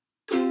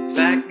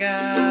Fat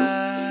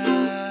guy,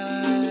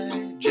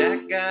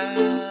 jack guy,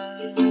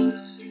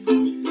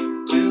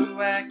 two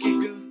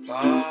wacky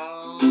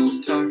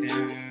goofballs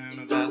talking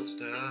about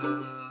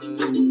stuff.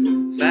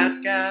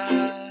 Fat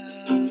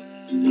guy,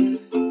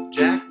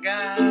 jack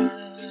guy,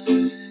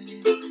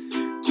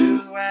 two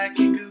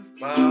wacky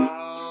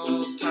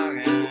goofballs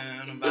talking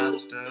about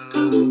stuff.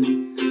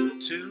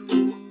 Two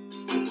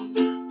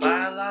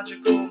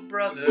biological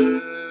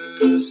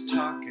brothers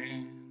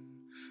talking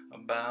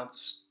about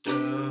stuff.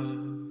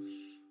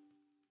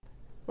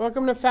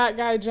 Welcome to Fat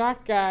Guy,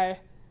 Jack Guy.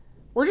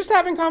 We're just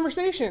having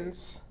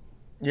conversations.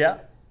 Yeah.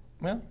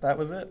 Well, that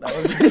was it. That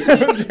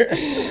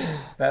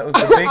was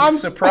a big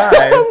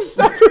surprise.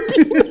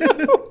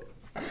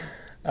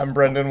 I'm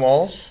Brendan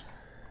Walsh,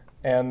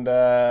 and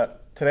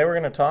today we're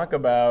going to talk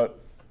about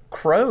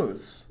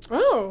crows.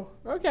 Oh,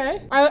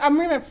 okay. I'm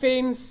gonna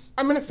feign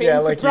surprise. Yeah,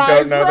 like you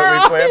don't know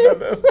that we planned on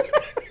this.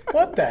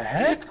 What the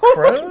heck?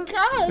 Crows?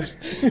 Oh my gosh.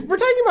 We're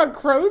talking about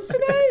crows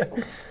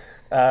today?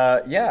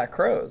 Yeah,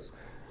 crows.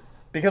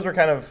 Because we're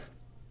kind of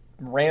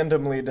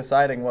randomly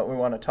deciding what we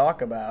want to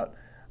talk about,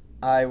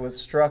 I was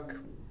struck,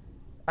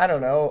 I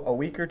don't know, a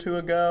week or two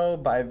ago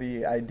by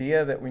the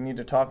idea that we need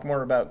to talk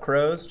more about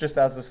crows just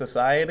as a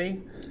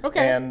society.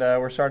 Okay. And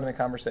we're starting the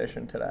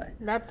conversation today.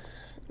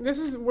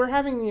 We're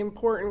having the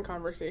important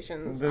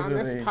conversations on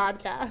this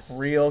podcast.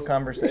 Real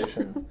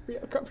conversations.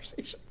 Real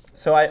conversations.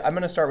 So I'm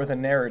going to start with a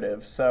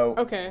narrative. So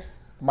okay.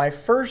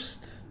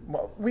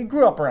 We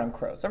grew up around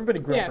crows. Everybody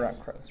grew up around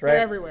crows, right?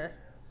 They're everywhere.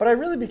 But I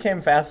really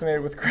became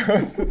fascinated with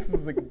crows. This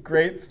is a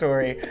great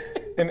story.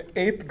 In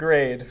 8th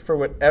grade, for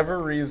whatever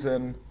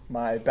reason,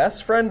 my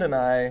best friend and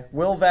I,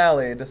 Will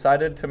Valley,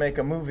 decided to make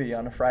a movie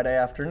on a Friday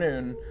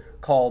afternoon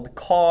called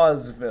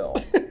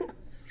Cawsville.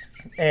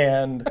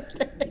 And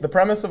the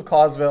premise of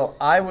Cawsville,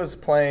 I was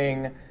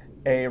playing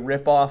a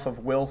ripoff of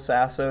Will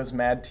Sasso's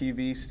Mad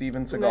TV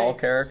Steven Seagal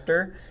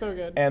character. So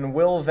good. And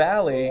Will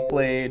Valley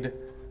played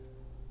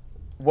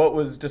what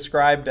was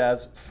described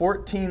as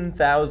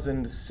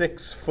 14,000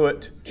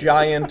 6-foot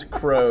giant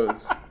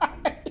crows.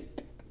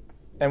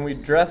 And we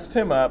dressed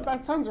him up.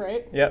 That sounds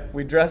right. Yep,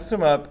 we dressed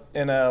him up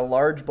in a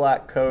large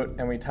black coat,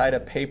 and we tied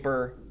a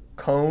paper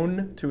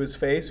cone to his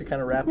face. We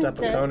kind of wrapped up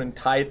a cone and we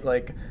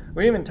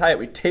didn't even tie it,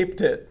 we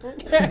taped it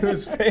to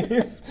his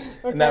face.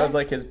 And that was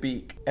like his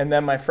beak. And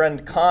then my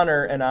friend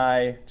Connor and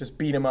I just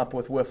beat him up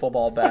with wiffle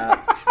ball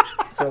bats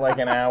for like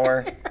an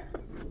hour.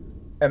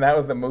 And that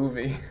was the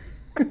movie.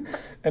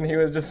 And he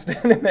was just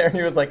standing there and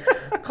he was like,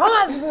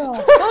 Cawsville!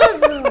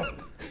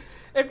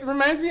 It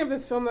reminds me of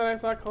this film that I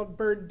saw called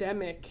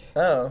Birdemic.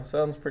 Oh,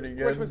 sounds pretty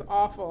good. Which was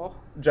awful.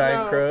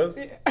 Giant crows?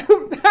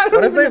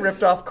 What if they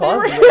ripped off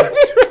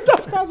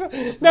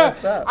Cawsville? No,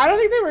 I don't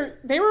think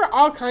they were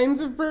all kinds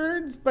of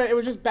birds, but it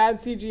was just bad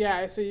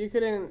CGI, so you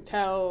couldn't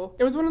tell.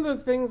 It was one of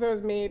those things that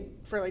was made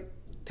for like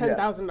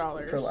 $10,000.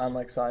 On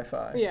like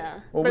sci-fi. Yeah.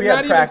 Well, we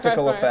had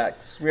practical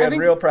effects. We had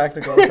real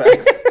practical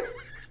effects.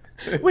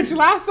 Which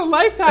lasts a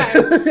lifetime.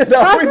 It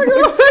always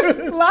looks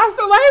good. Lasts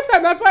a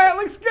lifetime. That's why it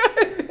looks good.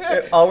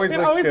 It always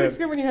looks good. It always looks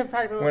good when you have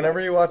practical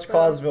Whenever you watch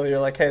Cawsville, you're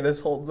like, hey, this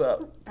holds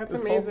up.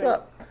 This amazing. Holds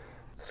up.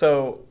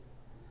 So,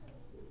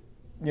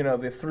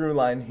 the through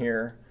line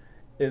here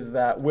is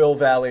that Will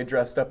Valley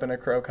dressed up in a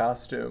crow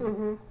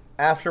costume,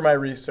 after my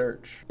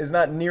research, is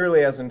not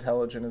nearly as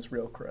intelligent as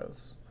real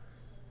crows.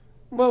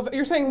 Well,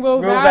 you're saying Will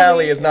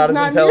Valley is not as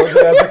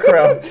intelligent as a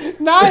crow.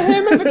 Not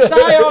him as a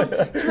child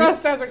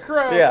dressed as a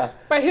crow. Yeah.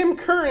 But him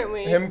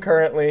currently.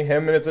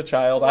 Him as a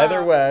child. Wow.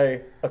 Either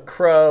way, a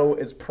crow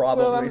is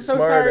probably smarter. I'm so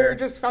sorry you're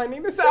just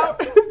finding this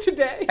out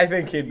today. I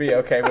think he'd be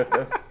okay with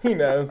this. He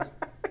knows.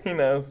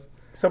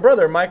 So,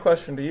 brother, my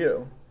question to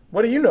you.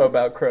 What do you know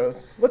about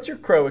crows? What's your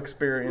crow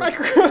experience? My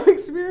crow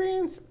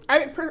experience?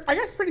 I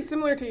guess pretty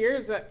similar to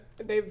yours, that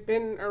they've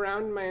been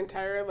around my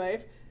entire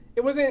life.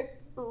 It wasn't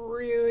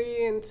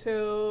really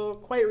until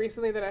quite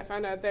recently that I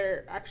found out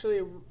they're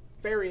actually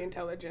very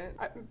intelligent.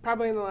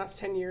 Probably in the last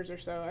 10 years or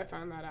so, I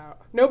found that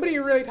out. Nobody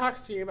really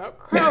talks to you about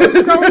crows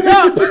growing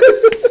up,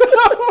 so...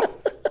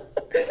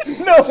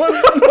 No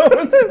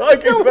one's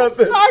talking about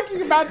this.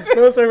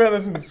 No one's talking about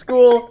this in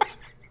school.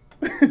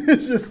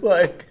 It's just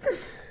like...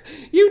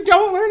 You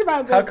don't learn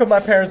about this. How come my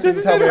parents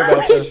didn't tell me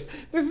about this?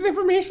 This is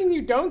information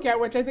you don't get,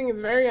 which I think is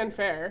very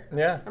unfair.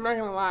 Yeah. I'm not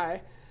going to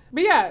lie.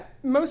 But yeah,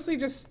 mostly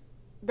just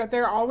that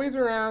they're always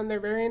around. They're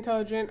very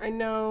intelligent. I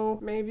know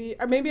maybe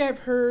I've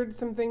heard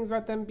some things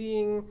about them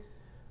being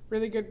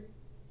really good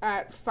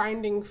at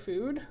finding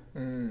food.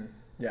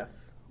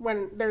 Yes.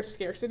 When there's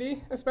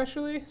scarcity,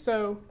 especially.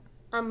 So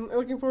I'm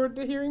looking forward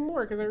to hearing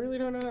more because I really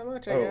don't know that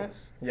much, I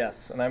guess.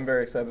 Yes, and I'm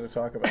very excited to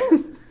talk about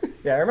it.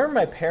 Yeah, I remember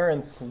my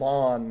parents'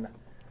 lawn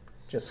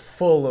just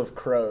full of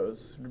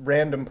crows,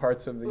 random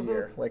parts of the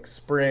year, like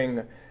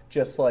spring,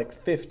 just like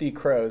 50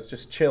 crows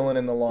just chilling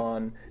in the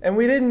lawn. And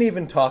we didn't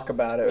even talk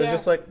about it. It was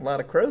just like a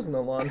lot of crows in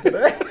the lawn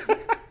today.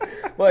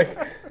 Like,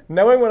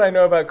 knowing what I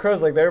know about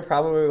crows, like, they were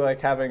probably,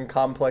 like, having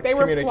complex They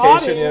were communication.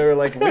 plotting. They were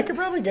like, we could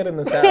probably get in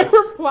this They house.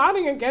 were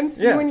plotting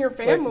against you and your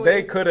family. Like,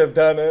 they could have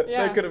done it.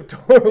 Yeah. They could have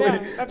totally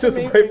Yeah, just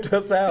amazing. wiped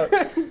us out.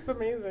 It's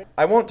amazing.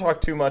 I won't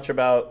talk too much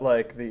about,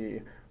 like,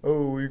 a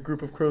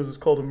group of crows is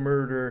called a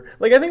murder.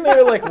 Like, I think there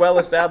are, like,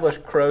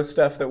 well-established crow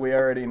stuff that we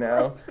already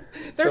know.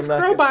 There's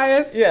crow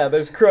bias. Yeah,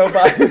 there's crow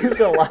bias. There's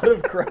a lot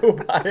of crow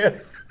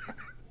bias.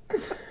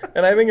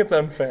 And I think it's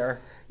unfair.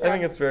 I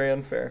think it's very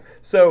unfair.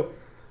 So,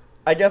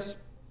 I guess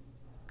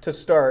to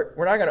start,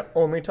 we're not going to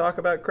only talk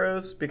about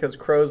crows because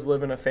crows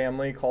live in a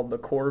family called the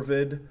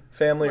corvid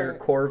family or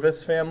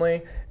corvus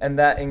family, and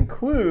that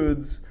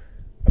includes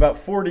about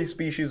 40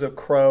 species of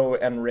crow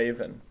and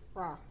raven.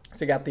 Wow.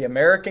 So you got the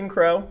American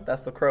crow,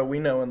 that's the crow we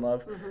know and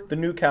love. Mm-hmm. The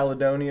New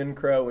Caledonian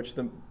crow, which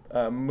the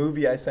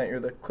movie I sent you,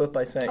 the clip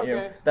I sent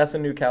you, that's a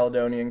New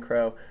Caledonian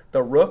crow.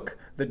 The rook,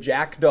 the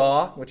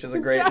jackdaw, which is a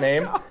great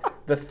name.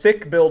 The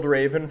thick-billed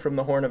raven from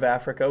the Horn of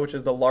Africa, which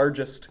is the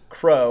largest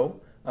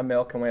crow. A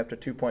male can weigh up to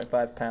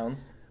 2.5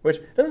 pounds, which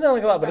doesn't sound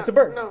like a lot, but it's a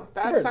bird. No,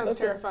 that sounds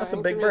terrifying. That's a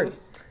big bird.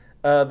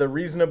 The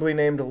reasonably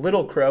named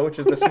little crow, which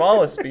is the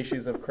smallest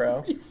species of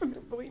crow.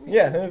 Reasonably named.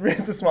 Yeah,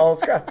 it's the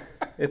smallest crow.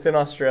 It's in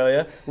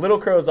Australia. Little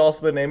Crow is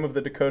also the name of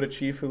the Dakota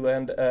chief who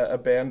led a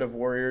band of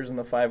warriors in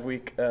the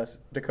 5-week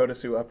Dakota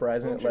Sioux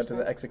uprising that led to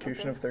the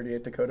execution of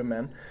 38 Dakota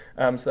men.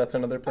 So that's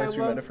another place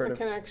you might have heard of.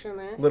 Connection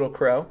there. Little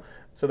Crow.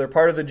 So they're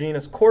part of the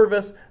genus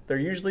Corvus. They're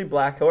usually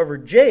black. However,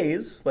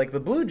 jays, like the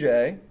blue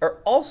jay, are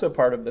also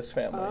part of this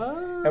family.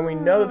 Oh. And we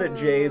know that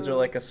jays are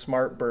like a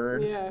smart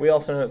bird. Yes. We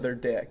also know that they're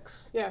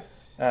dicks.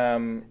 Yes.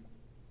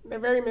 They're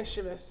very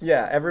mischievous.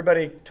 Yeah,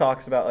 everybody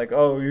talks about like,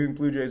 oh, you think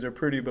blue jays are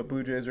pretty, but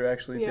blue jays are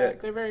actually dicks. Yeah,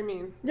 they're very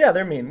mean. Yeah,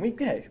 they're mean.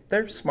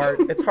 They're smart.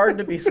 It's hard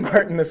to be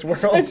smart in this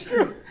world. It's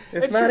true.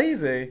 It's not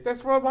easy.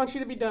 This world wants you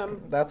to be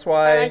dumb. That's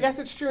why. And I guess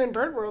it's true in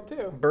bird world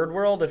too. Bird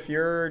world, if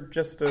you're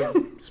just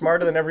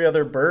smarter than every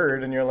other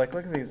bird, and you're like,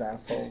 look at these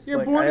assholes. You're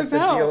like, bored I have as to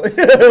hell.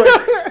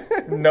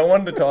 like, no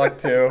one to talk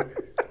to.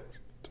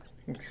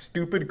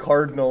 Stupid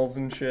cardinals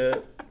and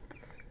shit.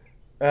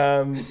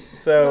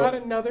 Not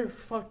another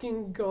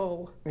fucking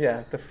gull.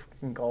 Yeah, the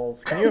fucking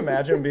gulls. Can you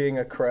imagine being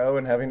a crow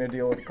and having to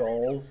deal with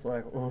gulls?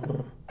 Like,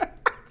 ugh.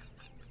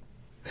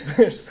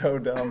 They're so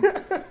dumb.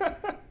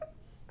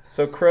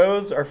 So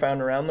crows are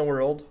found around the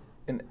world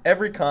in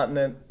every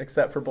continent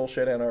except for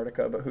bullshit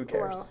Antarctica, but who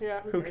cares? Well,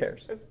 yeah, who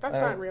cares?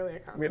 That's not really a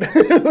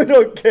continent. We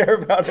don't care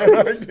about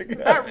Antarctica. Is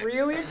that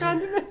really a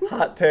continent?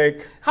 Hot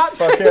take. Hot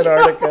Fuck take.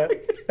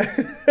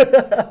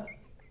 Antarctica.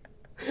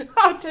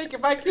 I'll take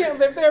if I can't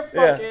live there,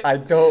 fuck it. I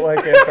don't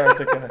like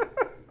Antarctica.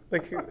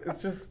 Like,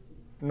 it's just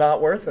not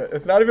worth it.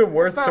 It's not even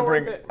worth to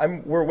bring.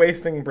 We're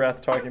wasting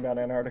breath talking about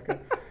Antarctica.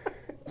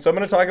 So I'm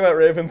going to talk about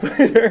ravens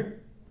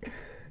later.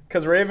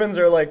 Because ravens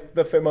are like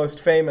the most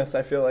famous,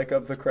 I feel like,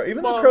 of the crow.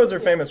 Even though crows are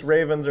famous,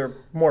 ravens are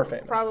more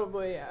famous.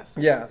 Probably, yes.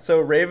 Yeah, so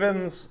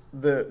ravens,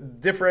 the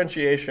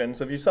differentiation,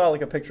 so if you saw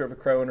like a picture of a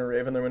crow and a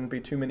raven, there wouldn't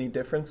be too many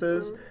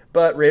differences. Mm-hmm.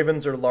 But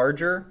ravens are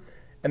larger,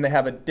 and they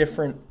have a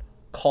different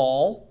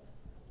call.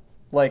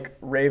 Like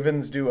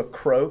ravens do a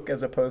croak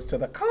as opposed to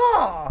the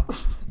caw.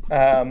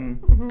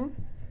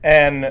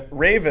 And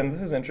ravens,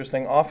 this is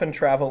interesting, often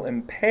travel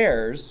in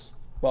pairs,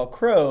 while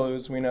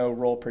crows, we know,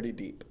 roll pretty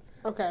deep.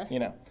 Okay. You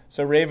know,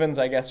 so ravens,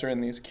 I guess, are in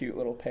these cute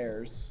little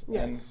pairs.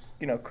 Yes.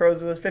 And, you know,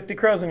 crows are 50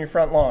 crows on your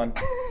front lawn,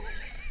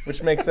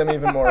 which makes them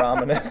even more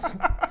ominous.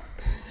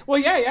 Well,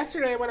 yeah,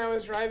 yesterday when I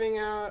was driving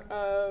out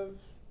of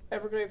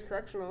Everglades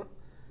Correctional,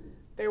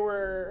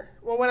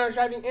 when I was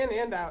driving in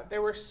and out,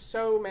 there were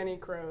so many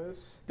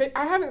crows. But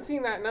I haven't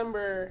seen that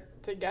number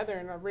together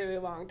in a really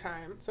long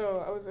time.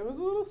 So it was a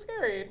little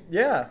scary.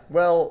 Yeah,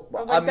 well, I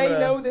was like, they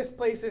know this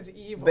place is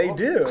evil. They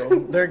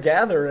do. They're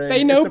gathering.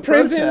 They know it's a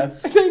prison.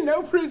 Protest. They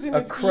know prison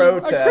is crow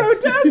evil.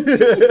 test. A crow test.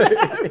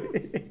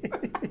 Yes.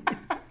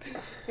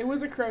 It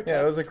was a crow test.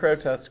 Yeah, it was a crow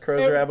test.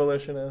 Crows are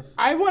abolitionists.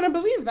 I want to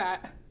believe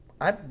that.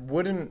 I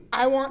wouldn't.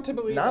 I want to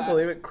believe not that.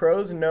 believe it.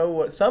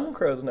 Some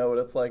crows know what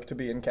it's like to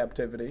be in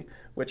captivity,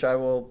 which I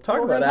will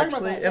talk about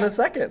actually in a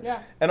second.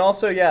 Yeah. And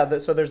also,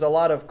 so there's a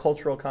lot of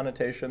cultural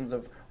connotations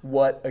of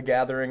what a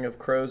gathering of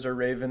crows or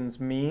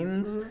ravens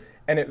means,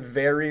 and it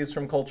varies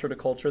from culture to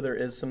culture. There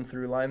is some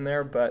through line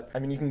there, but I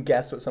mean, you can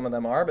guess what some of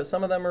them are, but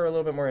some of them are a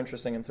little bit more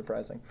interesting and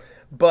surprising.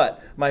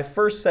 But my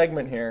first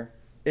segment here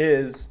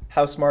is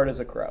how smart is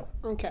a crow?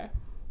 Okay.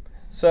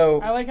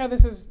 So I like how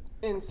this is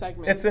in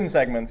segments. It's in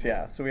segments,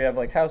 yeah. So we have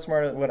like how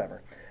smart,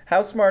 whatever.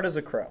 How smart is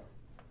a crow?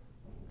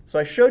 So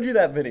I showed you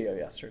that video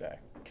yesterday.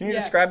 Can you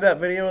describe that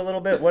video a little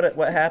bit?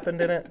 What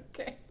happened in it?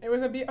 Okay. It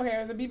was a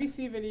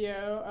BBC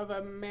video of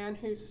a man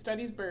who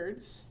studies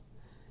birds,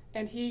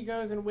 and he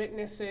goes and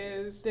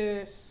witnesses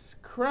this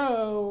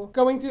crow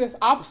going through this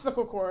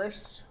obstacle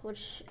course,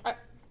 which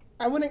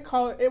I wouldn't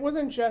call it. It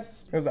wasn't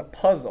just. It was a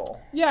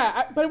puzzle.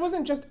 Yeah, but it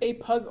wasn't just a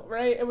puzzle,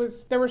 right?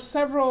 There were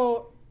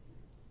several.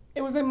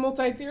 It was a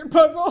multi-tiered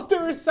puzzle.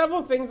 There were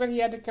several things that he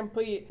had to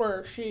complete,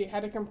 or she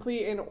had to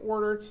complete, in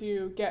order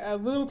to get a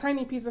little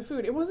tiny piece of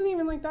food. It wasn't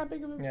even like that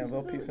big of a piece of food. Yeah, a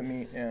little piece of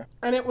meat, yeah.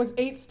 And it was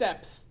 8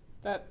 steps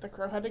that the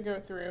crow had to go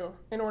through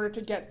in order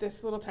to get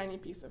this little tiny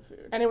piece of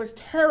food. And it was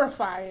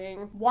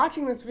terrifying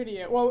watching this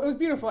video. Well, it was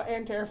beautiful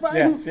and terrifying.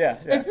 Yes, yeah.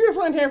 It's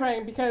beautiful and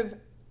terrifying because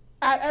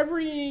at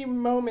every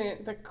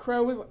moment the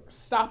crow was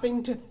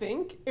stopping to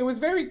think. It was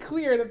very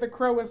clear that the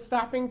crow was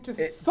stopping to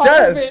solve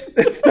it.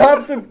 It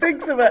stops and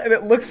thinks about it, and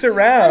it looks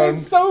around. And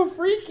it's so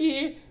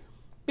freaky.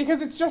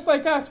 Because it's just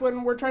like us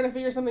when we're trying to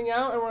figure something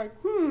out and we're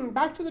like,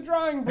 back to the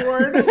drawing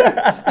board.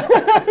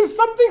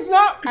 Something's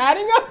not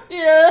adding up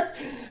here.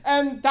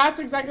 And that's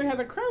exactly how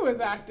the crow was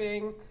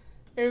acting.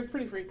 It was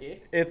pretty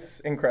freaky.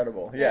 It's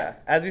incredible, yeah.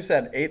 As you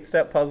said,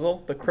 8-step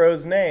puzzle. The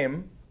crow's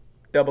name,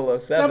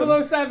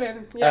 007.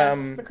 007,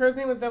 yes. The crow's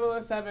name was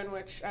 007,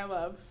 which I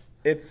love.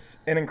 It's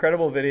an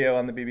incredible video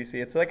on the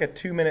BBC. It's like a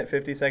 2-minute,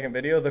 50-second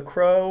video. The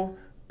crow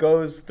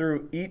goes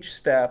through each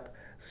step,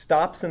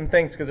 stops and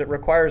thinks, because it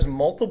requires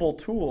multiple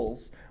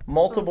tools,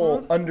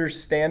 multiple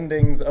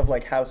understandings of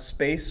like how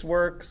space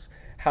works,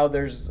 how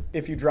there's,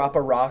 if you drop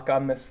a rock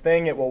on this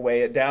thing, it will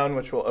weigh it down,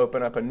 which will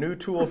open up a new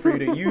tool for you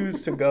to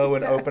use to go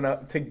and open up,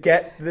 to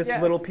get this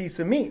little piece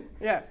of meat.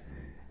 Yes.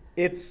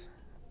 It's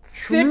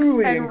Sticks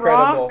truly and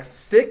incredible. rocks.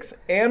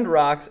 Sticks and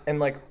rocks, and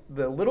like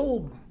the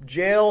little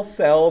jail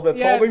cell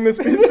that's holding this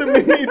piece of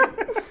meat.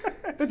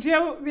 The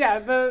jail,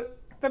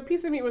 the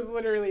piece of meat was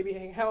literally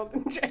being held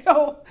in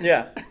jail.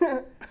 Yeah.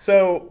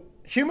 So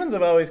humans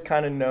have always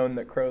kind of known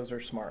that crows are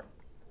smart,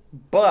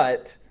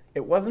 but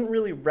it wasn't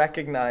really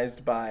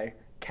recognized by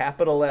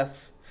capital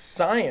S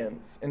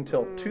science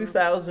until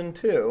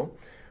 2002,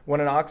 when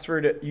an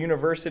Oxford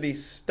University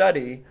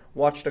study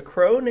watched a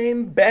crow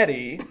named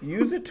Betty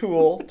use a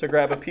tool to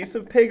grab a piece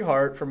of pig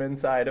heart from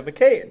inside of a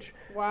cage.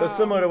 Wow. So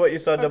similar to what you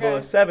saw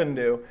 007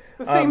 do.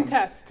 The same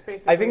test,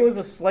 basically. I think it was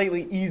a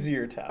slightly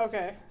easier test.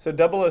 Okay. So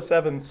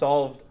 007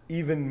 solved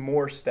even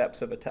more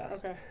steps of a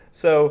test. Okay.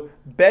 So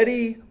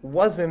Betty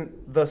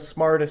wasn't the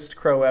smartest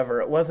crow ever.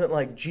 It wasn't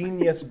like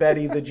genius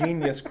Betty, the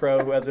genius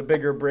crow who has a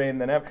bigger brain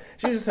than ever.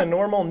 She's just a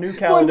normal New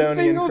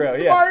Caledonian one crow.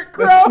 smart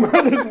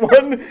crow. There's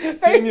one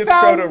genius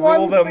crow to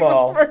rule them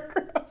all. Smart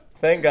crow.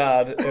 Thank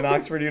God, in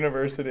Oxford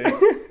University.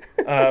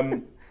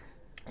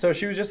 So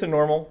she was just a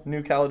normal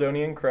New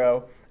Caledonian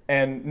crow.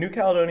 And New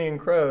Caledonian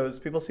crows,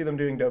 people see them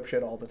doing dope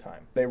shit all the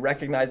time. They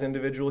recognize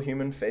individual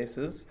human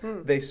faces.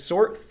 They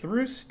sort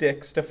through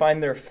sticks to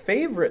find their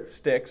favorite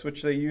sticks,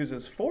 which they use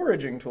as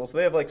foraging tools. So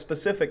they have like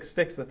specific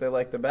sticks that they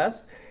like the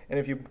best. And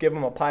if you give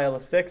them a pile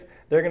of sticks,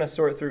 they're going to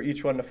sort through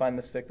each one to find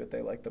the stick that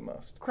they like the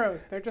most.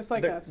 Crows, they're just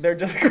like us. They're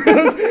just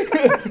crows.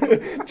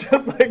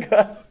 Just like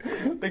us.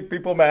 Like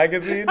People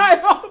magazine.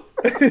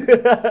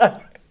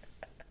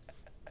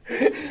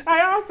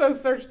 I also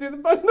search through the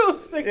bundle of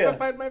sticks to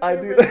find my favorite. I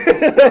do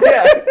that.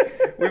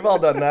 Yeah, we've all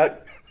done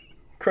that.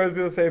 Crows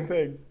do the same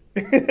thing.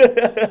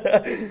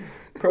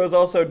 Crows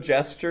also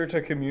gesture to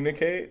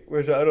communicate,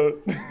 which I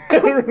don't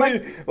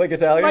really like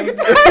Italians.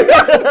 Just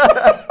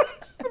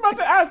about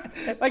to ask,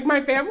 like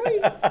my family.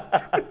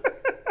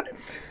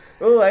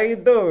 Oh, how you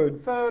doing?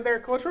 So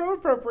they're cultural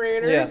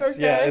appropriators. Yes,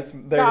 okay.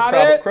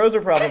 yeah, crows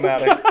are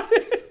problematic.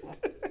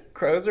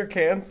 Crows are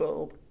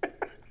canceled.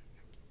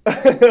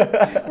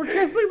 We're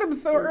canceling them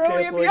so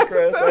early in the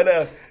episode. Crows. I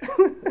know.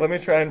 Let me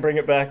try and bring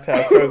it back to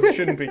how crows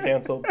shouldn't be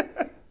canceled.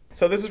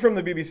 So this is from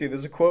the BBC.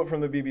 There's a quote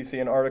from the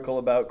BBC, an article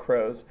about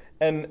crows.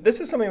 And this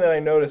is something that I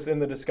noticed in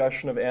the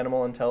discussion of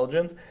animal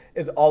intelligence,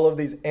 is all of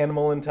these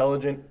animal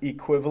intelligent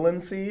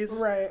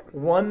equivalencies. Right.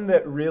 One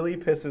that really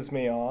pisses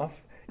me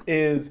off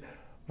is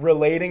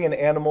relating an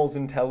animal's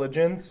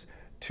intelligence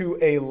to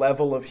a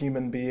level of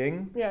human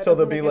being. Yeah, so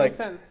they'll be like,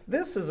 sense.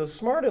 this is as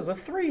smart as a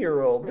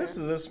 3-year-old. This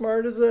is as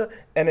smart as a...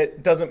 And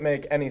it doesn't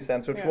make any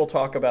sense, which we'll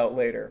talk about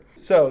later.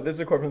 So this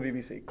is a quote from the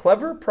BBC.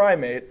 Clever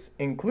primates,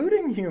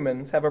 including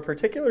humans, have a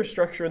particular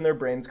structure in their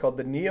brains called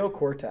the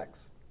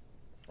neocortex.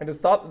 It is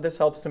thought that this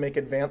helps to make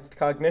advanced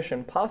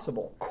cognition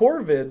possible.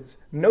 Corvids,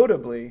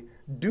 notably,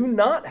 do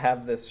not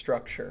have this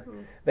structure.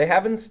 They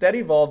have instead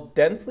evolved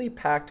densely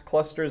packed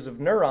clusters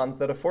of neurons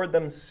that afford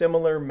them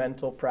similar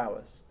mental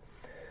prowess.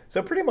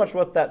 So pretty much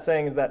what that's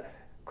saying is that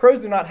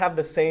crows do not have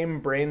the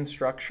same brain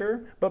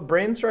structure, but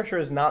brain structure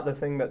is not the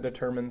thing that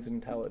determines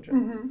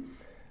intelligence.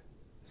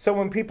 So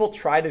when people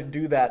try to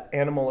do that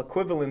animal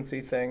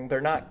equivalency thing,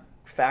 they're not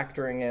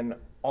factoring in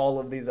all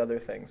of these other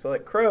things. So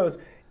like crows,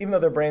 even though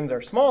their brains are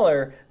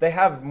smaller, they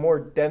have more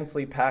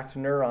densely packed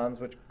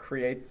neurons, which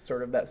creates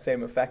sort of that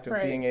same effect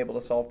of being able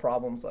to solve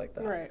problems like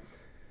that. Right.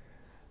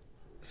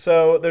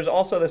 So there's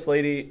also this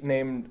lady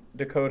named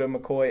Dakota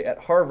McCoy at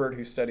Harvard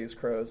who studies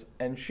crows,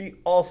 and she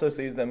also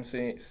sees them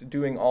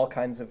doing all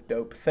kinds of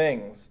dope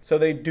things. So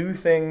they do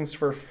things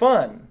for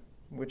fun,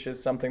 which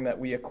is something that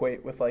we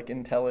equate with like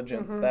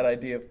intelligence, that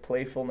idea of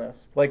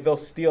playfulness. Like they'll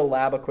steal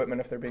lab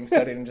equipment if they're being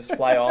studied and just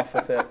fly off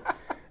with it.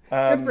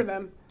 Good for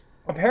them.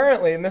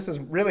 Apparently, and this is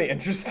really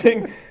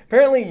interesting,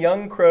 apparently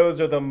young crows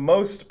are the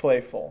most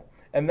playful.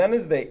 And then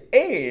as they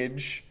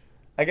age,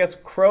 I guess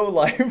crow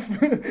life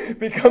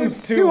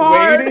becomes too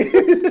weighty.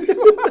 It's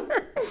too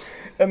hard.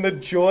 And the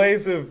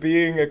joys of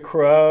being a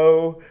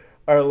crow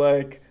are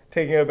like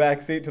taking a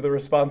backseat to the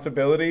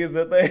responsibilities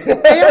that they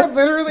They are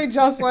literally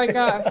just like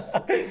us.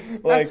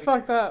 That's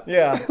fucked up.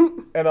 Yeah.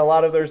 And a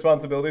lot of their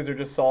responsibilities are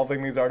just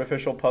solving these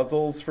artificial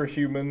puzzles for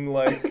human,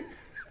 like,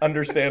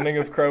 understanding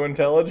of crow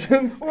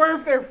intelligence. Or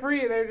if they're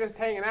free, they're just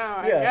hanging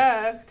out, I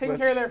guess. Taking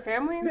care of their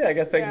families? Yeah, I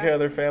guess taking care of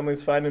their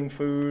families, finding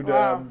food.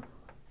 Wow.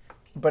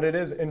 But it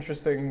is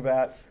interesting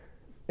that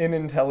in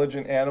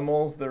intelligent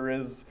animals, there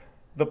is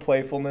the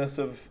playfulness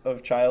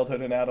of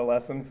childhood and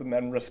adolescence and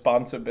then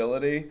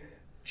responsibility,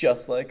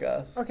 just like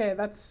us. Okay,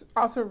 that's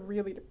also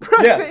really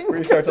depressing. Yeah, where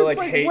you start to, like,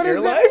 hate what your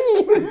does life.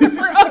 It mean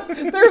for us?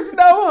 There's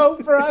no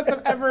hope for us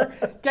of ever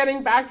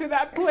getting back to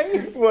that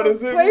place What of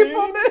does it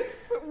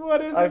playfulness. What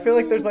does I it feel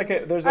like mean?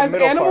 there's a As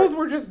middle animals, part.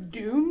 we're just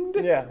doomed?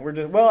 Yeah, we're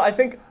just, well, I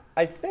think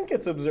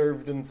it's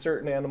observed in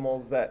certain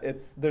animals that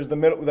there's the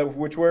middle,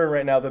 which we're in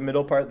right now, the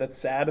middle part that's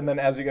sad, and then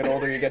as you get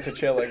older, you get to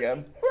chill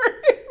again.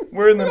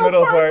 We're in the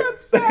middle part.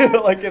 That's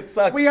sad. Like, it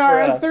sucks We are, for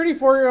as us.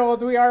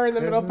 34-year-olds, we are in the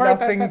There's middle part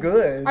that's nothing sad.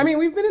 good. I mean,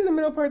 we've been in the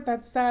middle part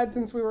that's sad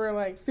since we were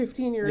like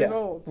 15 years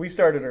old. We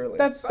started early.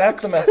 That's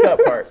the messed up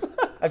part.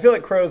 That I feel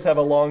like crows have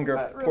a longer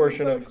really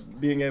portion sucks.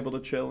 of being able to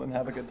chill and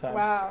have a good time.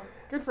 Wow,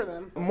 good for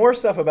them. More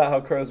stuff about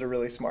how crows are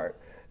really smart.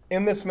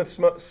 In the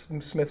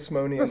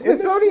Smithsonian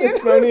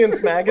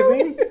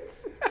magazine,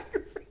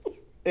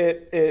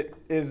 it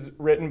is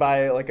written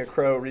by like a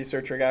crow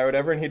researcher guy or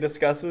whatever, and he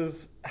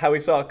discusses how he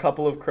saw a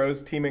couple of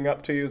crows teaming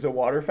up to use a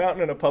water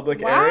fountain in a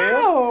public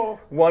area.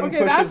 One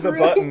pushes the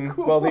really button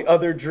cool. while the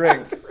other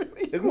drinks.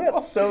 Really Isn't cool.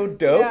 that so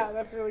dope? Yeah,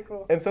 that's really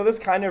cool. And so this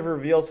kind of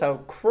reveals how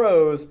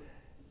crows,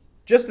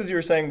 just as you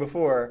were saying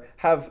before,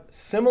 have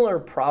similar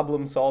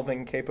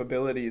problem-solving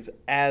capabilities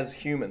as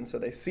humans. So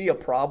they see a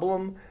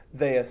problem,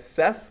 they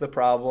assess the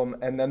problem,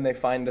 and then they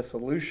find a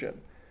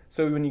solution.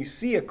 So when you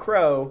see a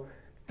crow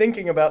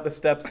thinking about the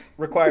steps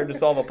required to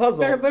solve a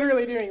puzzle, They're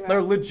literally doing that.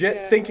 they're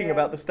legit thinking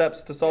about the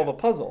steps to solve a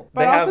puzzle.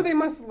 But they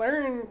must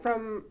learn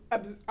from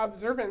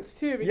observance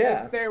too, because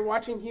Yeah. they're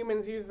watching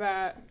humans use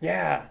that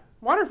Yeah.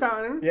 water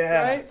fountain,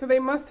 Yeah. right? So they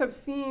must have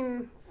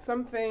seen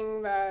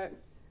something that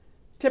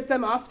tipped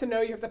them off to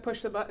know you have to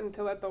push the button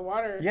to let the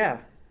water. Yeah.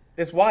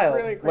 It's wild.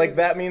 really crazy. Like,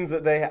 that means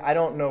that I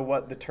don't know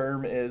what the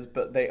term is,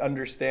 but they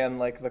understand,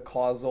 like, the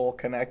causal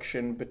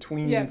connection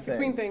between things.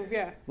 Between things,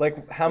 yeah.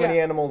 Like, how many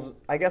animals,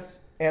 I guess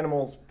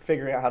animals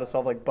figuring out how to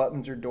solve, like,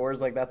 buttons or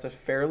doors, like, that's a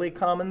fairly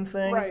common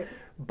thing. Right.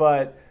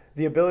 But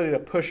the ability to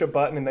push a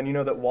button and then you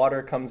know that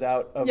water comes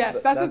out of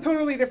Yes, that's a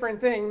totally different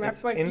thing.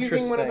 That's like using one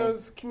interesting. of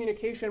those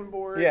communication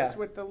boards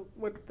with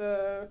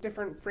the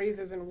different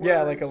phrases and words.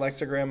 Yeah, like a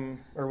lexigram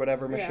or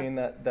whatever machine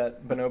that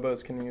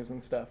bonobos can use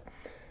and stuff.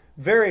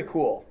 Very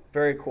cool.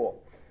 Very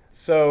cool.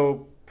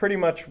 So pretty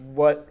much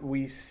what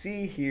we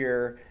see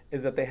here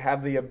is that they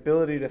have the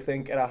ability to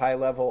think at a high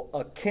level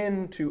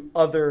akin to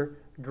other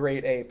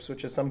great apes,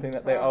 which is something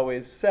that they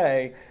always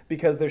say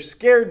because they're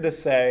scared to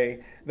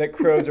say that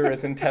crows are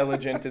as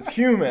intelligent as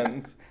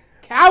humans.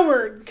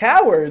 Cowards!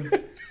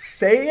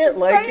 Say it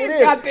like it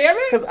is. God damn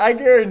it! Because I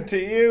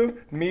guarantee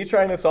you, me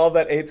trying to solve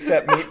that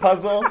 8-step meat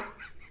puzzle,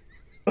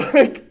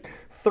 like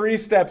 3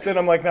 steps in,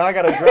 I'm like, now I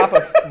gotta drop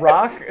a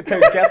rock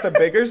to get the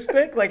bigger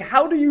stick? Like,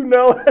 how do you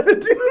know how to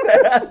do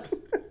that?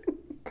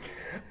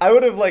 I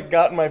would have, like,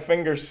 gotten my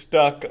finger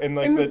stuck in,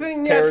 like, the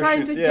thing, parachute.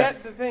 trying to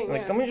get the thing.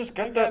 Like, let me just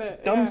get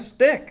that dumb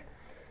stick.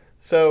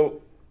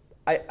 So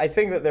I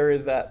think that there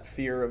is that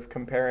fear of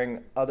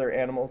comparing other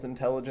animals'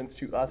 intelligence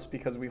to us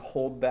because we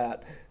hold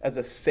that as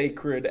a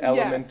sacred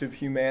element of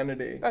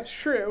humanity. That's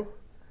true.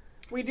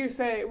 We do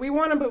say, we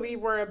want to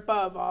believe we're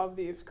above all of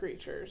these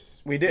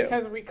creatures. We do.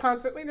 Because we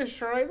constantly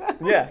destroy them.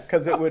 Yeah,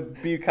 because it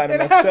would be kind of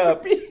It messed has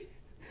up. to be.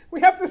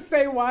 We have to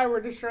say why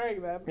we're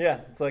destroying them. Yeah,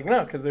 it's like,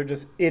 no, because they're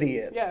just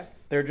idiots.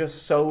 Yes. They're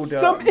just so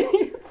Dumb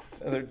idiots.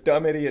 They're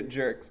dumb idiot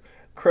jerks.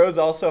 Crows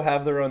also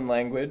have their own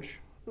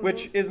language,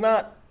 which is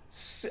not,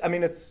 I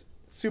mean, it's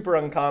super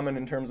uncommon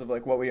in terms of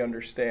like what we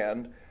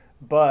understand,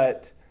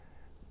 but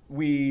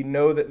we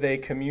know that they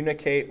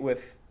communicate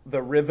with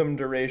the rhythm,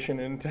 duration,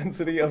 and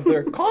intensity of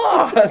their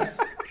caws.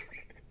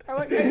 I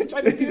like how you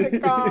tried to do the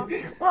caw.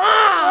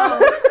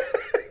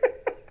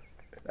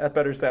 That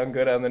better sound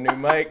good on the new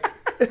mic.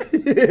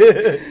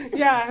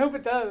 Yeah, I hope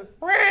it does.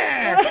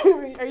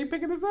 Are you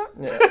picking this up?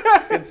 Yeah,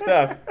 it's good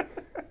stuff.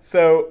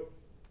 So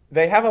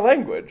they have a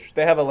language.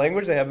 They have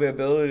the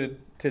ability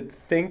to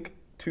think,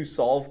 to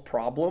solve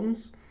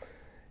problems.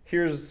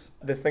 Here's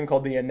this thing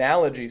called the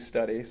analogy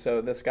study. So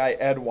this guy,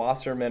 Ed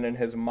Wasserman, and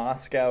his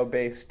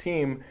Moscow-based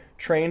team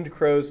trained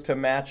crows to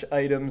match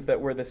items that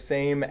were the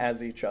same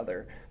as each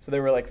other. So they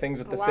were like things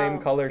with the same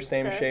color,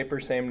 same shape, or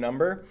same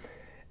number.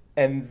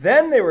 And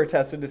then they were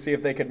tested to see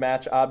if they could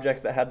match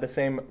objects that had the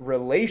same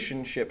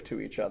relationship to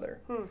each other.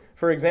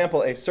 For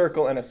example, a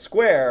circle and a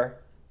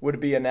square would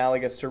be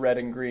analogous to red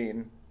and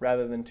green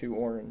rather than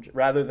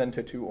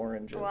to two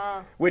oranges.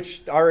 Wow.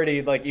 Which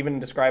already, like, even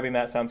describing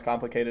that sounds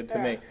complicated to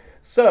me.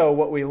 So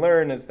what we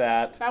learn is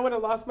that... I would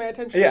have lost my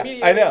attention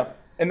immediately. I know.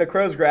 And the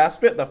crows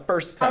grasped it the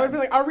first time. I would be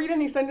like, I'll read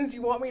any sentence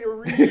you want me to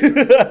read.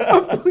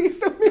 But please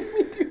don't make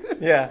me do this.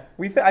 Yeah,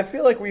 I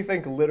feel like we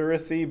think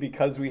literacy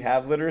because we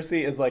have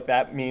literacy is like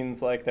that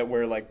means like that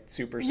we're like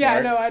super smart. Yeah,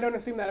 no, I don't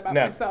assume that about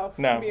myself.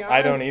 No, to be honest.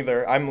 I don't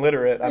either. I'm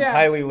literate. I'm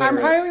highly literate.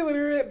 I'm highly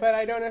literate, but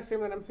I don't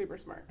assume that I'm super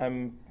smart.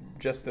 I'm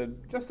just a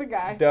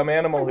guy. Dumb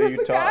animal who you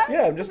taught. Guy?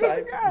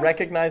 Yeah, I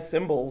recognize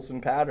symbols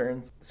and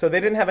patterns. So they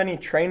didn't have any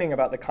training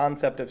about the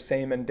concept of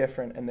same and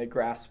different, and they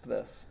grasped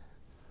this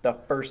the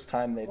first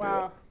time they do it.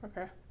 Wow.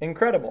 Okay.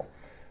 Incredible.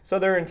 So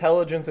their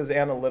intelligence is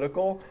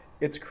analytical.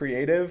 It's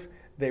creative.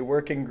 They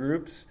work in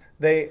groups.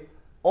 They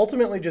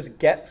ultimately just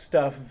get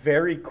stuff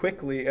very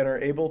quickly and are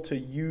able to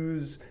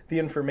use the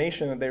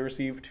information that they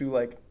receive to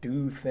like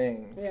do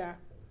things. Yeah.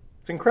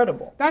 It's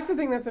incredible. That's the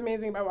thing that's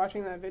amazing about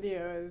watching that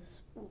video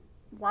is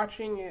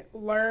watching it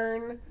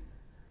learn.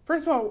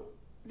 First of all,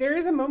 there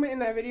is a moment in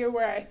that video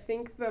where I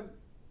think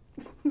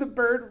the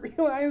bird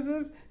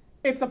realizes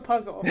it's a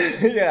puzzle.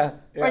 Yeah.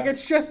 Like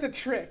it's just a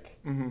trick.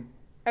 Mm-hmm.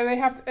 And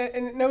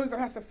and it knows it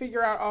has to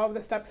figure out all of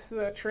the steps to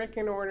the trick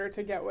in order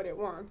to get what it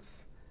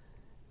wants.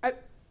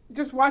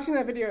 Just watching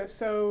that video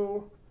is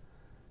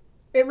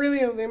it really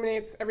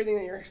illuminates everything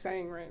that you're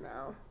saying right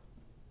now.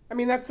 I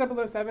mean, that's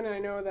 007, and I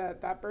know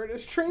that bird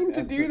is trained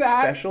to do that. That's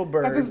a special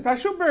bird. That's a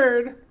special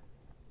bird.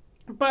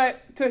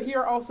 But to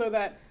hear also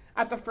that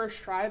at the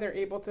first try, they're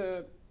able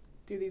to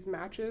do these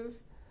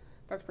matches,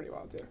 that's pretty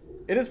wild, too.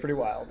 It is pretty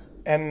wild.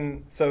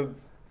 And so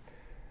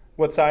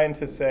what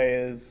scientists say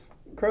is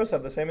crows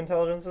have the same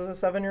intelligence as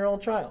a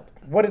 7-year-old child.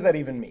 What does that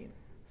even mean?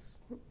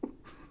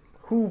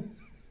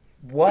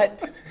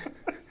 What?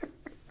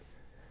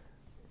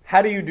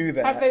 How do you do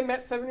that? Have they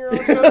met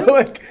 7-year-old children?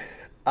 Like,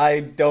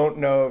 I don't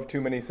know of too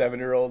many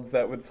 7-year-olds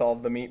that would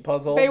solve the meat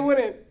puzzle. They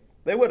wouldn't.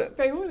 They wouldn't.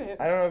 They wouldn't.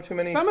 I don't know of too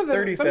many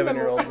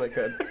 37-year-olds that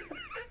could.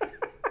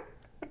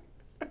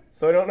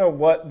 So I don't know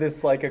what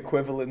this like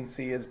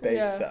equivalency is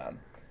based on.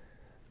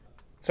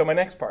 So my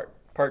next part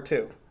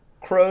 2.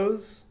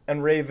 Crows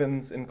and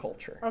ravens in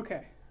culture.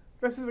 Okay.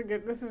 This is,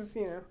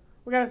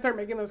 we got to start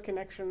making those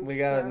connections. We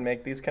got to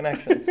make these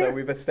connections. So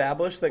we've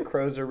established that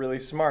crows are really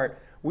smart.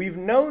 We've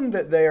known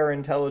that they are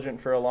intelligent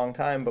for a long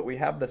time, but we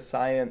have the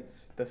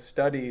science, the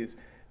studies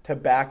to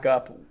back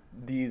up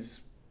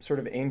these sort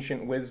of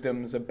ancient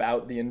wisdoms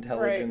about the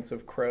intelligence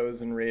of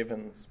crows and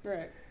ravens.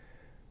 Right.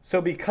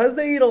 So because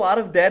they eat a lot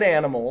of dead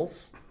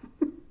animals,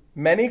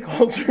 many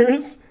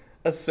cultures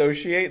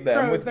associate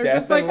them crows, with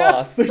death and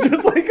loss. They're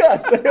just like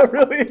us. They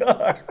really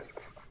are.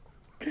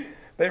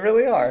 They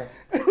really are.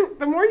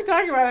 The more you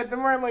talk about it, the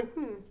more I'm like,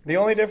 The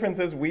only difference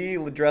is we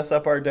dress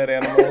up our dead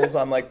animals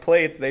on like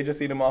plates. They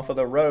just eat them off of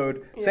the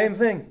road. Yes. Same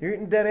thing. You're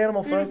eating dead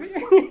animal, folks.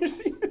 You're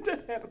just eating a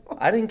dead animal.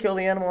 I didn't kill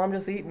the animal. I'm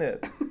just eating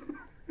it.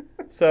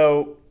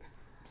 So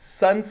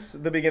since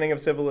the beginning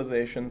of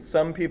civilization,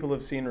 some people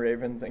have seen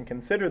ravens and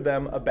considered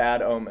them a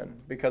bad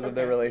omen because of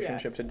their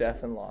relationship to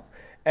death and loss.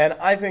 And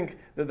I think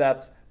that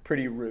that's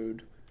pretty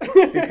rude.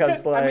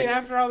 Because I mean,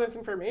 after all this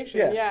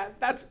information,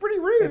 that's pretty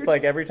rude. It's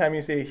like every time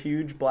you see a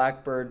huge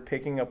black bird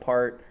picking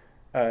apart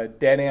a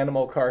dead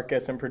animal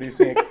carcass and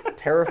producing a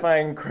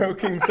terrifying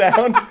croaking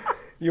sound,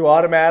 you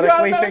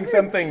automatically think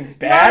something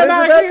bad is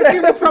about to happen. You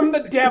assume it's from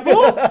the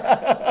devil?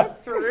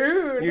 That's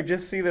rude. You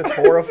just see this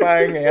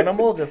horrifying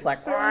animal just like,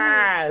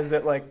 as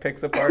it like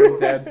picks apart a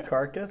dead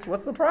carcass.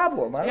 What's the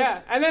problem?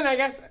 And then I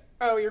guess,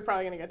 you're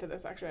probably going to get to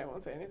this. Actually, I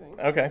won't say anything.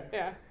 Okay.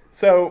 Yeah.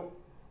 So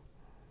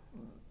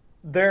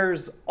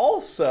there's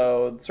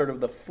also sort of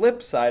the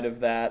flip side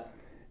of that,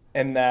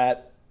 and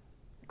that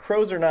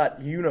crows are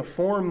not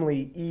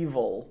uniformly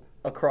evil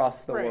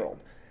across the world.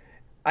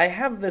 I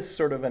have this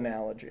sort of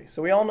analogy.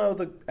 So we all know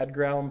the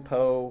Edgar Allan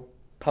Poe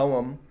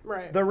poem,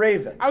 The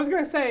Raven. I was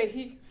going to say,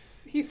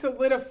 he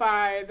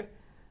solidified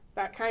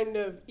that kind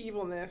of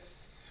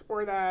evilness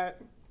or that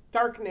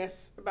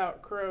darkness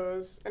about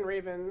crows and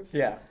ravens.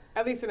 Yeah.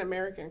 At least in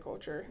American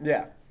culture.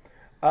 Yeah.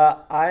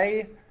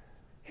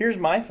 Here's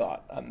my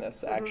thought on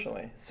this,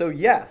 actually. So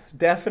yes,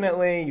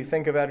 definitely, you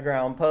think of Edgar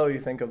Allan Poe, you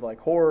think of like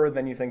horror,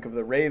 then you think of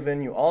The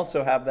Raven. You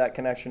also have that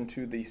connection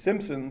to The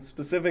Simpsons,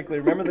 specifically.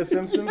 Remember The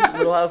Simpsons,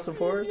 Little House of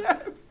Horrors?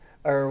 Yes.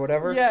 Or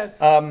whatever?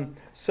 Yes.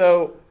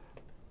 So,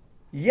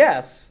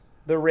 yes,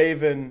 The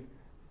Raven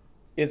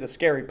is a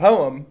scary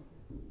poem.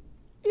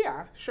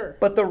 Yeah, sure.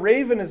 But The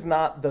Raven is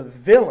not the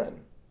villain.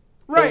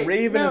 Right. The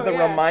raven is the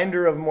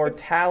reminder of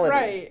mortality.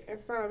 Right.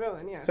 It's not a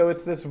villain, yes. So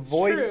it's this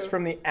voice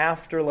from the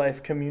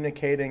afterlife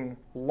communicating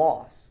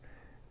loss.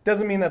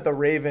 Doesn't mean that the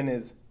raven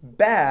is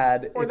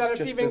bad. Or that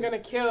it's even going to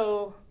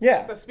kill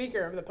the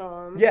speaker of the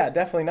poem. Yeah,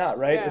 definitely not,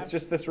 right? Yeah. It's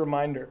just this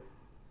reminder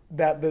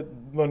that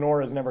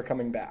Lenore is never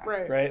coming back,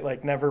 right?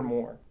 Like never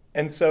more.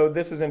 And so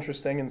this is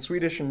interesting. In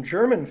Swedish and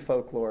German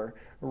folklore,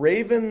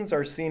 ravens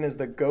are seen as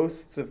the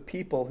ghosts of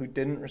people who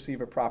didn't receive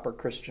a proper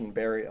Christian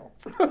burial.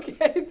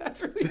 Okay,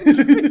 that's really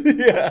interesting.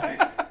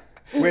 Yeah.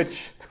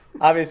 Which,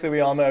 obviously,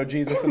 we all know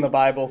Jesus in the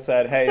Bible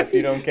said, hey, if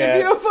you don't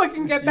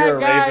fucking get that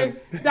guy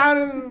down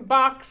in the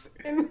box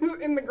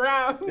in the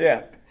ground.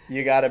 Yeah.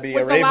 You got to be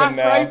a raven now. With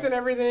the last rites and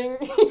everything.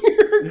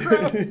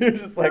 You're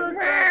just like...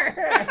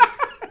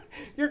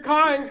 You're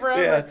cawing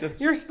forever. Yeah,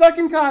 You're stuck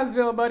in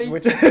Cawsville, buddy.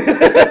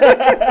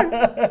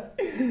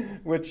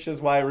 Which is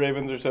why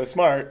ravens are so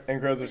smart and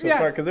crows are so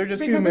smart, because they're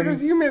just humans. They're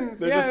just humans.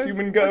 They're just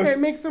human ghosts. Okay,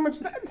 it makes so much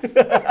sense.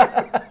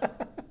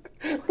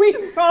 We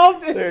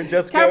solved it. They're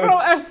just Capital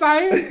ghosts. F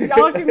science.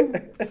 Y'all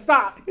can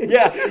stop.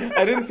 Yeah,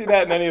 I didn't see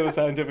that in any of the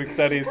scientific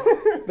studies,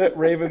 that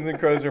ravens and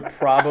crows are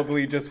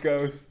probably just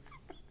ghosts.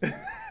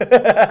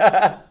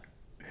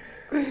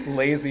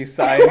 Lazy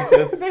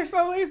scientists. They're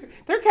so lazy.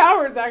 They're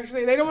cowards,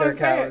 actually. They don't want to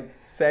say cowards. it.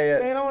 Say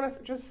it. They don't want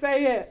to. Just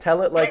say it.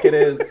 Tell it like it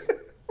is.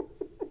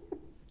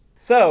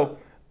 So,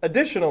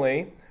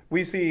 additionally,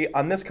 we see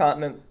on this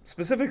continent,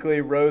 specifically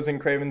Rose and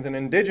Cravens in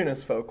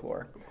indigenous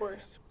folklore. Of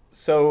course.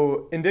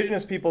 So,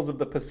 indigenous peoples of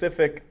the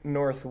Pacific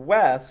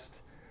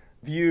Northwest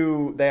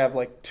they have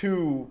like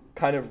two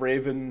kind of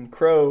raven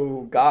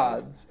crow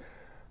gods.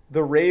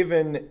 The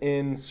raven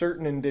in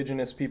certain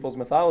indigenous people's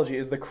mythology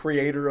is the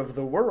creator of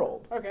the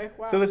world. Okay,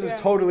 wow. So this is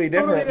totally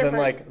different than different.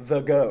 like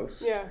the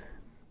ghost. Yeah.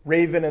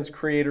 Raven as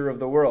creator of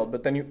the world.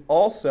 But then you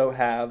also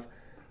have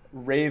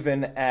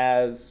raven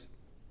as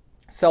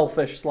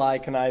selfish, sly,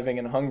 conniving,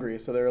 and hungry.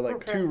 So there are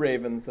like two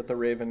ravens that the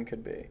raven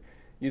could be.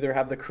 You either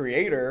have the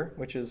creator,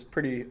 which is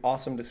pretty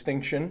awesome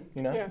distinction,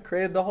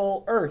 created the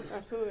whole earth.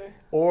 Absolutely.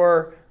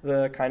 Or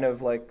the kind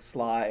of like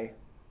sly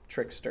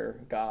trickster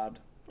god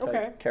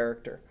type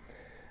character.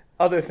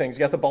 Other things. You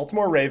got the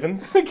Baltimore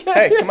Ravens. Hey,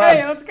 come on.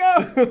 Hey, let's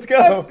go. Let's go.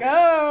 Let's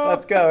go.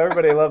 Let's go.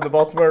 Everybody loved the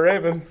Baltimore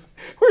Ravens.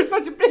 We're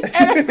such a big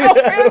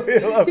NFL fans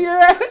here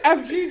at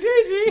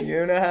FGJG.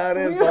 You know how it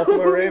is,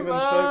 Baltimore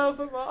Ravens, folks.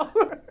 Football.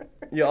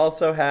 You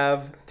also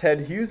have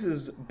Ted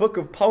Hughes's book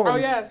of poems, Oh,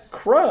 yes.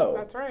 Crow.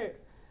 That's right.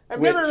 I've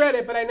never read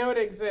it, but I know it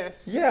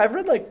exists. Yeah, I've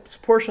read like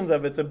portions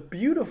of it. It's a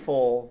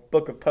beautiful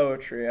book of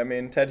poetry. I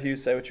mean, Ted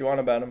Hughes, say what you want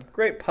about him.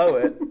 Great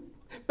poet.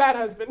 Bad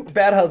husband.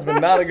 Bad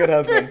husband, not a good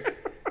husband.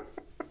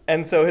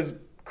 And so his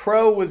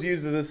crow was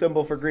used as a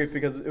symbol for grief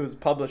because it was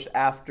published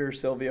after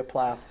Sylvia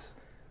Plath's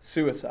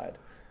suicide.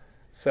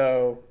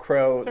 So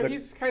crow... So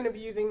he's kind of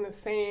using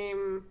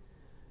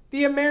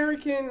the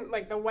American,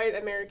 like the white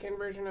American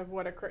version of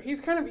what a crow...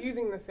 He's kind of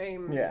using the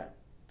same... Yeah.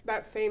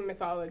 That same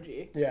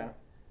mythology. Yeah.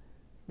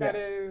 That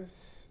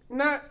is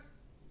not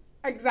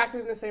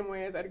exactly in the same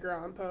way as Edgar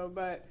Allan Poe,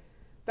 but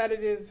that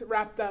it is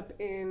wrapped up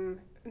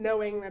in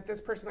knowing that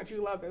this person that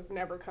you love is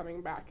never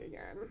coming back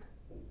again.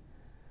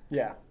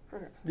 Yeah.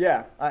 Okay.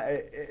 Yeah.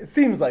 It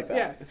seems like that.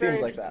 Yeah, it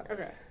seems like that.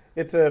 Okay.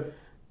 It's a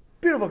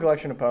beautiful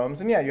collection of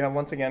poems. And yeah, you have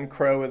once again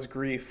Crow as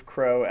grief,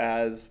 Crow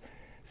as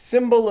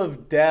symbol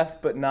of death,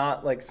 but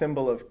not like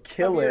symbol of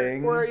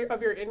killing.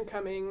 Of your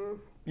incoming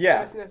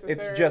yeah, death necessarily.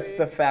 It's just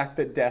the fact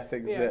that death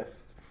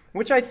exists,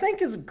 which I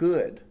think is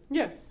good.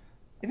 Yes.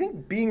 I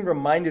think being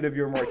reminded of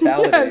your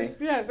mortality.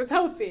 yes, it's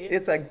healthy.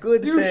 It's a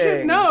good thing. You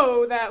should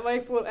know that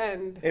life will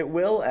end. It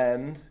will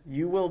end.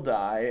 You will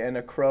die, and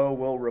a crow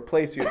will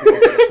replace you if you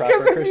don't get a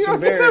proper Christian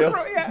burial.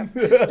 Yes,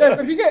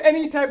 if you get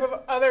any type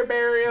of other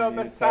burial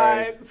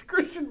besides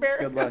Christian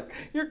burial, good luck.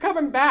 You're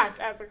coming back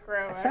as a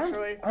crow. It sounds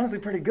honestly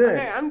pretty good.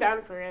 Okay, I'm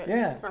down for it.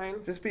 Yeah, it's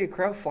fine. Just be a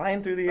crow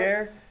flying through the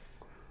air.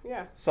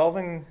 Yeah.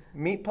 Solving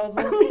meat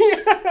puzzles?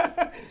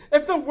 Yeah.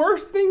 If the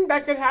worst thing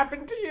that could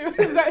happen to you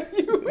is that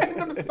you end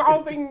up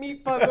solving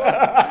meat puzzles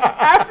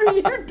after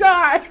you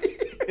die,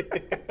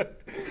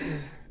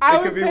 I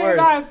would say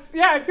worse.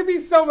 It could be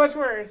so much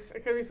worse.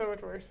 It could be so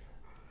much worse.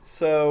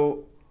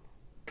 So,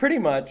 pretty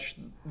much,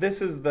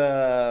 this is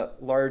the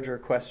larger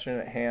question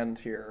at hand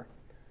here.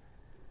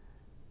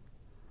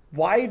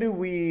 Why do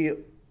we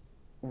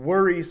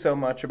worry so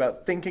much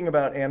about thinking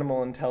about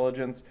animal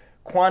intelligence,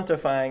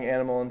 quantifying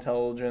animal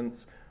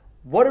intelligence?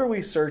 What are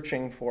we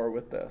searching for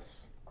with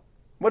this?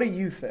 What do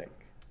you think?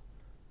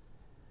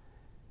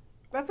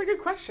 That's a good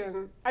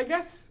question. I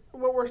guess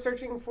what we're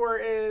searching for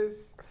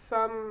is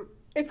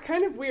it's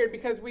kind of weird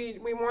because we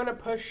want to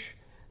push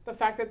the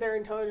fact that they're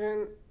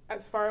intelligent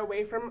as far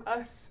away from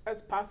us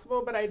as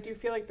possible, but I do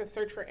feel like the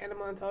search for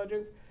animal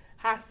intelligence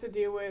has to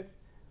do with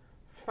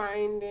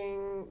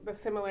finding the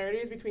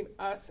similarities between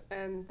us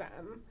and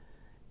them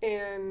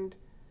and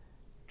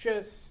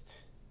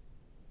just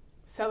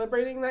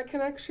celebrating that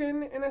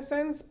connection in a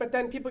sense, but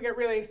then people get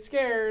really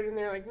scared and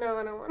they're like, no,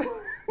 I don't want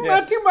to.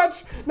 Not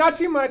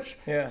too much.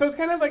 Yeah. So it's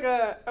kind of like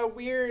a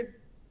weird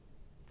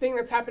thing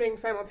that's happening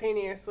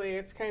simultaneously.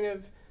 It's kind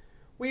of,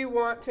 we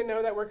want to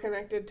know that we're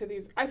connected to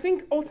these. I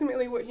think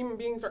ultimately what human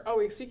beings are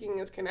always seeking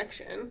is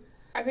connection.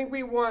 I think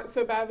we want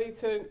so badly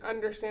to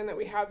understand that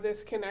we have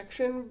this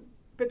connection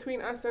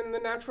between us and the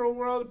natural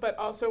world, but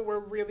also we're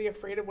really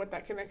afraid of what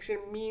that connection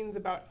means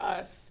about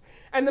us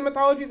and the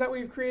mythologies that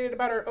we've created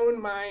about our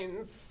own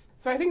minds.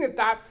 So I think that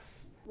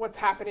that's what's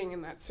happening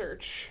in that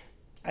search.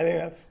 I think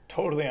that's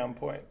totally on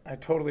point. I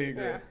totally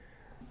agree.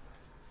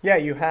 Yeah,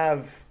 you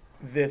have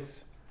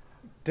this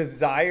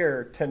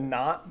desire to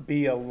not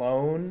be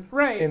alone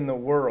in the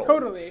world.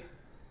 Totally.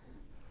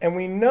 And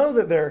we know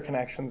that there are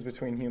connections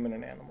between human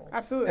and animals.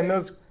 Absolutely. And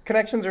those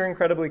connections are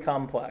incredibly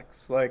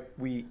complex. Like,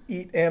 we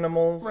eat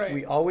animals. Right.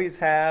 We always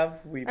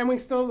have. And we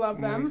still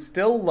love them. We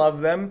still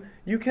love them.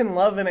 You can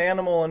love an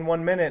animal in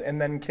 1 minute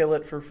and then kill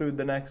it for food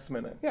the next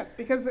minute. Yes,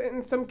 because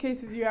in some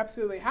cases you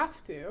absolutely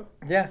have to.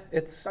 Yeah,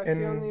 that's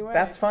the only way.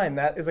 That's fine.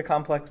 That is a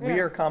complex. Yeah. We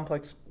are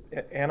complex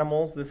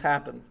animals. This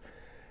happens.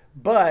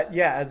 But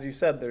yeah, as you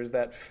said, there's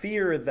that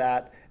fear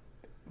that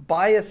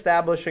by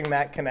establishing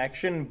that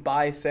connection,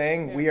 by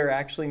saying we are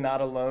actually not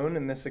alone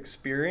in this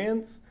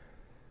experience,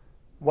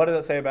 what does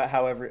it say about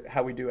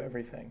how we do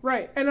everything?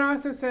 Right. And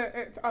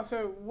it's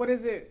also, what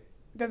is it?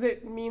 Does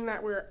it mean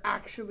that we're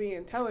actually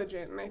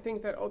intelligent? And I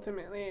think that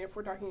ultimately, if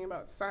we're talking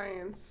about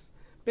science,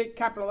 big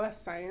capital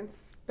S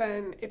science,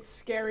 then it's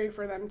scary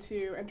for them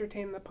to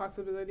entertain the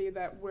possibility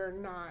that we're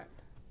not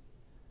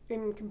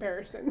in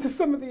comparison to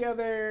some of the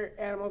other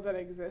animals that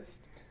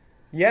exist.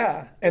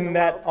 Yeah, and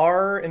that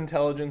our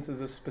intelligence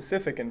is a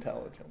specific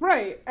intelligence.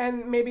 Right,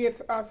 and maybe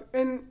it's us,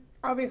 and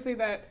obviously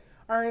that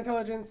our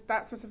intelligence,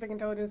 that specific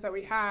intelligence that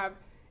we have,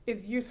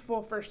 is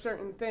useful for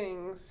certain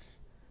things,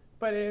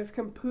 but it is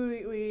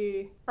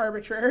completely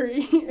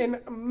arbitrary in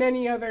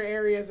many other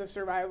areas of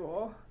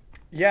survival.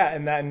 Yeah,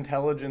 and that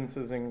intelligence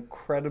is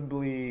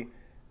incredibly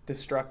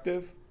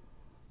destructive.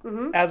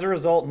 Mm-hmm. As a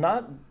result,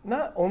 not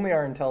only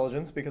our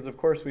intelligence, because of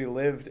course we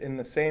lived in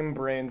the same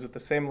brains with the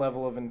same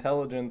level of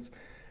intelligence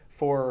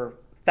for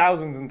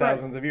thousands and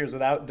thousands of years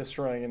without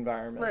destroying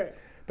environments. Right.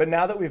 But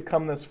now that we've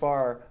come this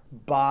far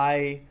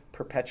by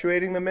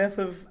perpetuating the myth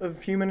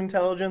of human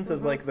intelligence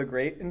as like the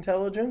great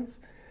intelligence,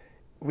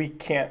 we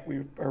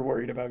are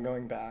worried about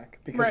going back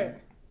because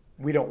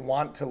we don't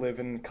want to live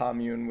in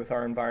commune with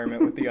our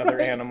environment, with the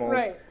other animals.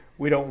 Right.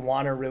 We don't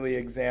want to really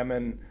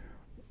examine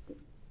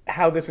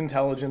how this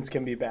intelligence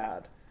can be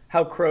bad.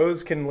 How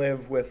crows can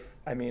live with,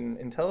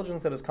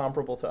 intelligence that is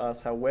comparable to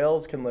us, how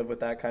whales can live with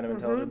that kind of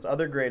intelligence,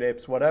 other great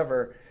apes,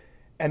 whatever,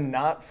 and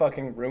not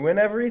fucking ruin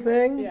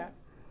everything. Yeah.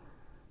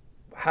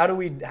 How do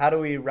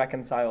we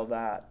reconcile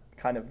that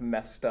kind of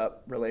messed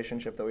up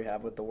relationship that we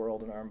have with the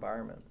world and our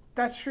environment?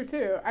 That's true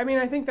too.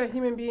 I think that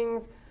human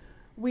beings,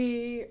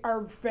 we are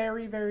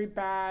very, very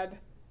bad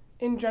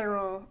in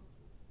general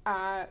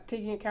at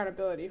taking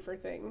accountability for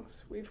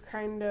things. We've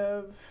kind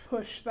of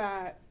pushed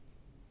that.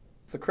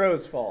 It's the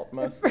crow's fault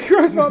mostly. It's the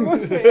crow's fault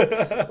mostly.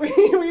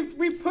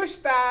 We've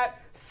pushed that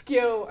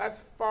skill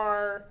as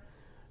far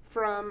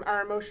from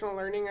our emotional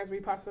learning as we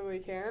possibly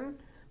can.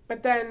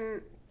 But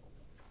then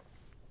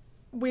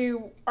we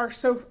are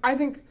so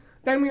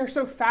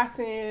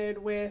fascinated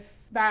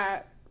with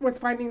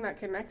finding that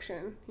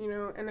connection,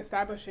 and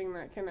establishing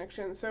that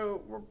connection.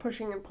 So we're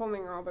pushing and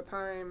pulling all the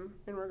time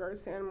in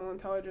regards to animal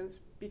intelligence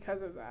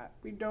because of that.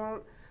 We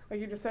don't,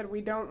 like you just said,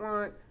 we don't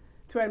want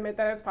to admit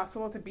that it's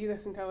possible to be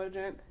this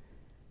intelligent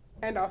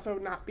and also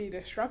not be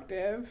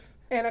destructive.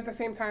 And at the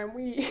same time,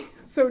 we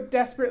so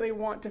desperately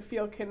want to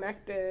feel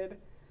connected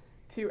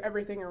to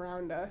everything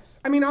around us.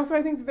 Also,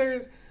 I think that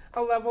there's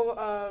a level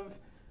of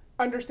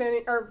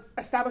understanding or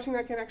establishing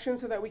that connection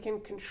so that we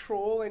can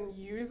control and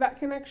use that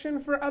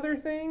connection for other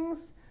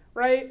things,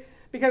 right?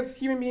 Because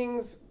human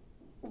beings,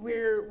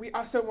 we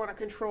also want to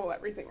control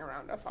everything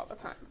around us all the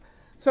time.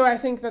 So I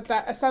think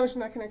that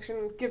establishing that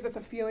connection gives us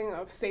a feeling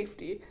of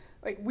safety.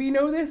 Like, we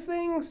know this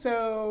thing,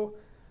 so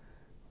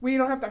we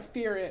don't have to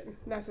fear it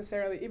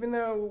necessarily, even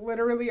though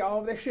literally all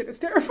of this shit is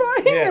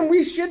terrifying and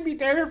we should be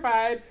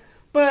terrified,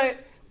 but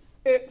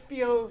it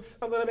feels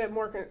a little bit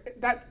more,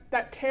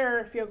 that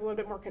terror feels a little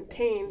bit more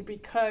contained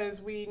because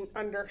we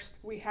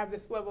have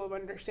this level of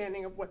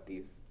understanding of what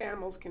these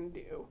animals can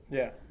do.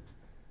 Yeah.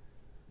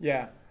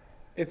 Yeah.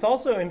 It's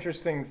also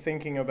interesting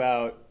thinking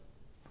about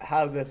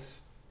how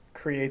this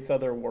creates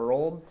other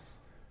worlds.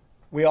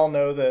 We all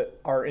know that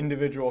our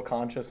individual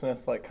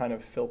consciousness kind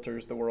of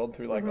filters the world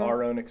through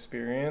our own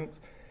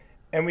experience,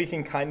 and we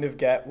can kind of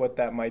get what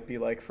that might be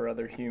like for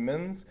other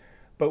humans,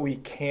 but we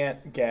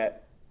can't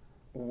get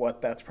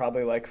what that's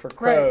probably like for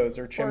crows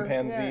or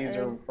chimpanzees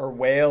or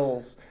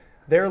whales.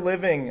 They're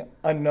living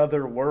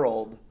another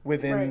world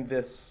within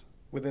this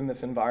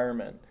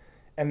environment.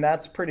 And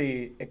that's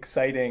pretty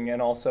exciting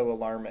and also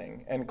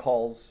alarming, and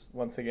calls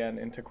once again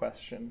into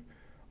question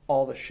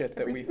all the shit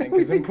that we think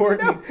is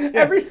important.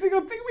 Every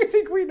single thing we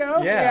think we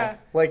know. Yeah.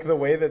 Like the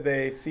way that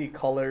they see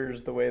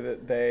colors, the way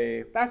that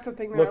they that's the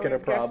thing that look at a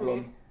always gets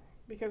problem. me,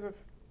 because of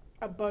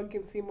a bug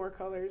can see more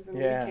colors than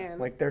we can.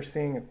 Like they're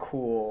seeing a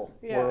cool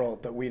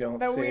world that we don't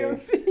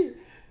see.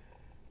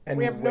 And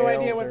we have no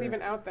idea what's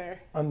even out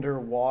there.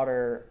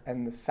 Underwater,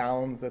 and the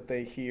sounds that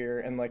they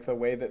hear, and the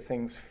way that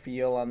things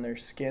feel on their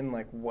skin,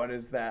 what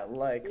is that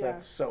like? Yeah.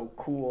 That's so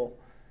cool.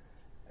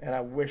 And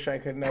I wish I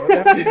could know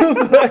what that feels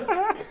like.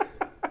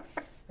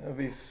 That would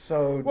be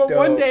so dope. Well,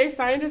 one day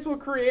scientists will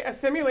create a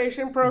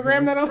simulation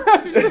program that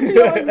allows you to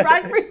feel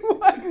exactly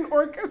what an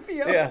orca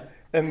feels. Yes,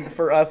 and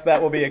for us that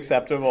will be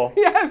acceptable.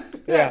 Yes.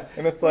 Yeah,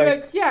 and it's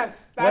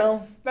yes,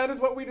 that is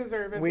what we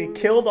deserve. We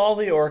killed all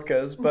the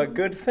orcas, but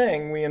good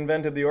thing we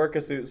invented the orca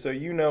suit, so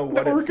you know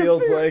what it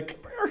feels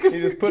like. Orca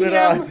you just put it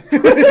on.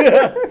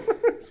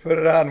 Just put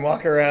it on,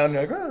 walk around.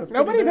 Like, oh, it's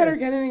Nobody pretty better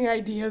nice. get any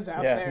ideas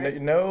out there.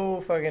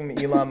 No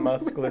fucking Elon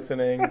Musk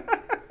listening.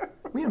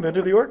 We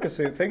invented the orca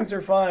suit. Things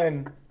are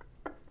fine.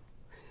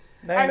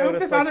 Now I you know hope what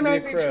this it's like to be a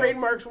automatically crow.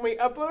 trademarks when we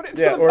upload it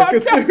to Yeah, the orca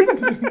podcast.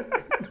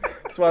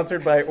 suit.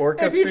 Sponsored by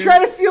Orca If you Suit. try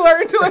to steal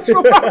our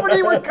intellectual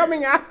property, we're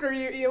coming after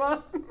you,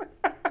 Elon.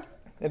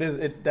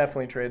 It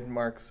definitely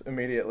trademarks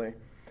immediately.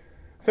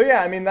 So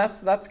yeah, I mean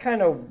that's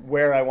kind of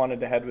where I wanted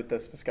to head with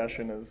this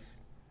discussion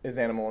is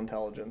animal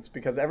intelligence,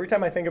 because every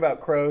time I think about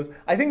crows,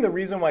 I think the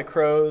reason why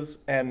crows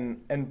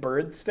and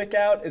birds stick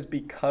out is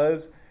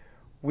because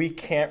we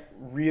can't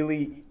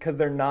really, because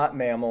they're not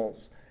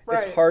mammals.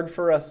 Right. It's hard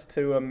for us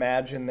to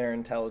imagine their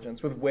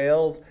intelligence. With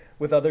whales,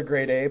 with other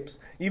great apes,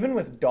 even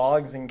with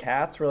dogs and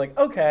cats, we're like,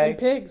 okay. And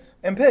pigs.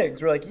 And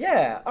pigs, we're like,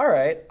 yeah, all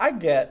right, I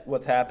get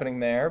what's happening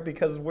there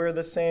because we're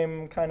the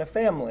same kind of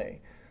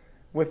family.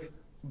 With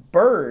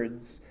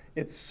birds,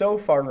 it's so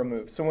far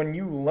removed. So when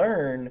you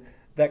learn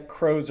that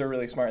crows are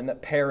really smart and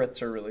that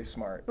parrots are really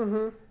smart,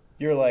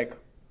 you're like,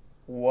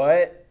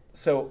 what?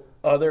 So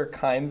other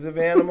kinds of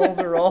animals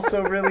are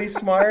also really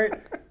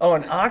smart? Oh,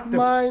 and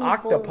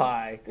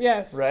octopi.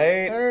 Yes.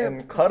 Right?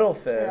 And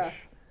cuttlefish. Yeah.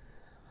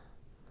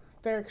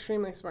 They're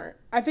extremely smart.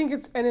 I think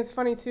it's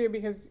funny too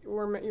because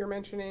you're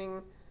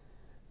mentioning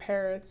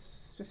parrots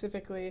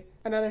specifically.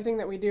 Another thing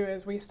that we do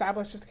is we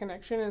establish this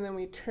connection and then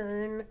we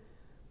turn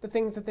the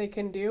things that they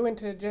can do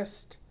into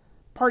just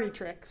party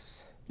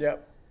tricks.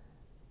 Yep.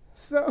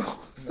 So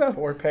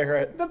Poor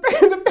parrot. the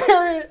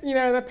parrot,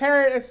 the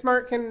parrot is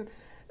smart,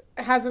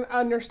 has an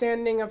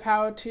understanding of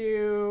how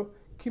to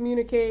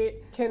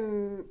communicate,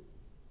 can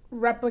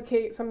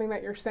replicate something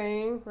that you're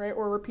saying, right?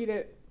 Or repeat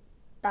it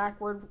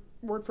backward,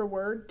 word for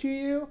word to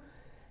you.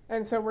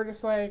 And so we're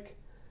just like,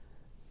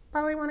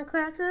 probably want a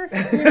cracker,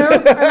 And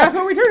that's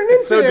what we turn it into.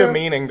 It's so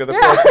demeaning to the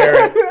poor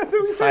parrot. That's what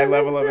It's we high turn it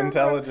level of into.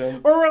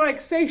 intelligence. Or we're like,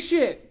 say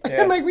shit.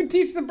 Yeah. And like we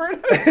teach the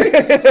bird how to say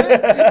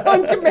shit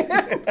on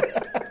command.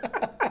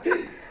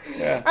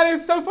 Yeah. And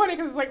it's so funny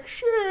because it's like,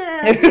 shit.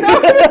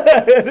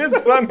 It is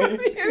funny.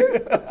 It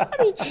is so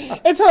funny.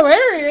 It's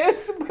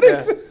hilarious, but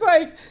it's just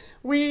like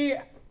we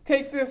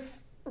take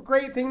this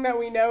great thing that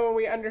we know and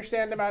we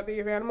understand about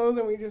these animals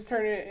and we just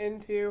turn it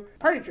into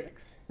party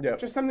tricks. Yep.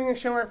 Just something to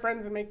show our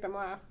friends and make them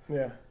laugh.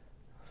 Yeah.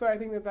 So I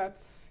think that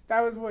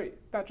was what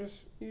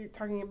you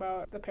talking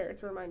about the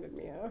parrots reminded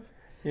me of.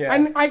 Yeah.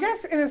 And I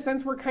guess in a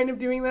sense we're kind of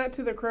doing that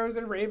to the crows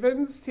and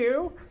ravens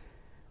too.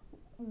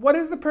 What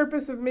is the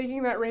purpose of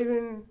making that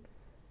raven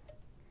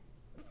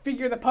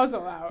figure the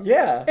puzzle out?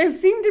 Yeah. It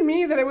seemed to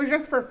me that it was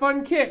just for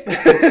fun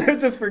kicks.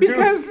 Just for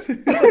because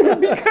goofs.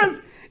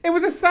 because it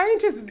was a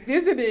scientist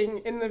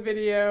visiting in the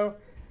video,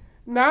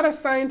 not a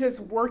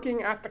scientist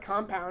working at the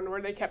compound where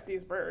they kept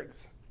these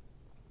birds.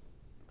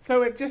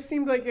 So it just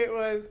seemed like it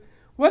was,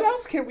 what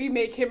else can we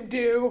make him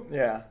do?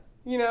 Yeah.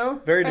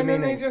 And Very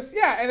demeaning.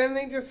 then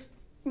they just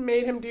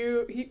made him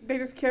do, they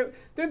just kept,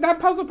 that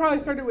puzzle probably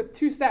started with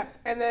 2 steps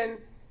and then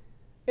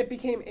it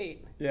became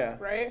 8. Yeah.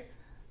 Right?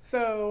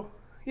 So,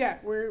 yeah,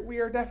 we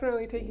are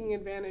definitely taking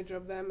advantage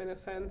of them in a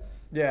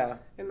sense. Yeah.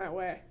 In that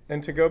way.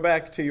 And to go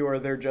back to your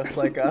they're just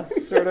like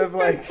us, sort of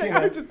like, They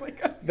are just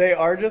like us. They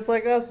are just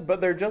like us,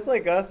 but they're just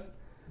like us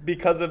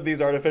because of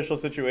these artificial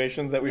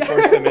situations that we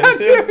force them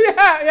into.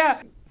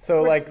 Yeah.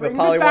 So like the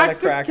Brings it back polywana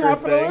to cracker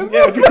thing.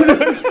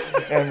 capitalism.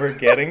 Yeah, and we're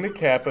getting to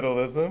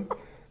capitalism.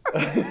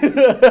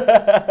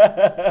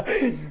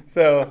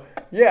 So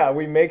yeah,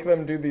 we make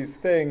them do these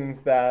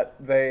things that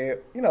they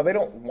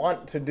don't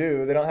want to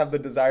do. They don't have the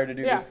desire to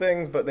do these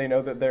things, but they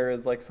know that there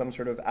is like some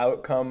sort of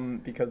outcome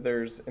because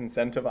there's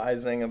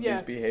incentivizing of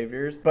these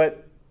behaviors.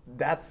 But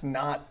that's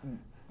not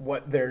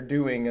what they're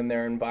doing in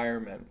their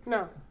environment.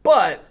 No.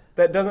 But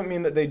that doesn't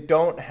mean that they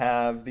don't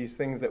have these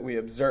things that we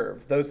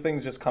observe. Those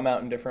things just come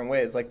out in different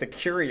ways. Like the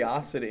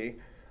curiosity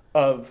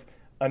of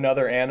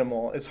another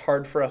animal is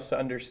hard for us to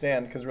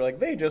understand because we're like,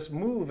 they just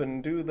move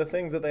and do the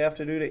things that they have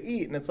to do to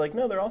eat. And it's like,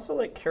 no, they're also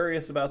like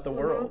curious about the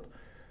world.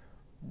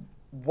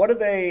 What do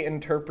they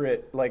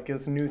interpret like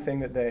this new thing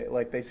that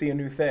they see a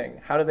new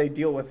thing? How do they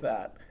deal with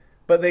that?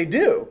 But they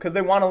do because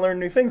they want to learn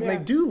new things and they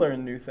do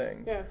learn new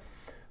things. Yes.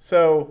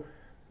 So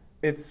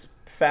it's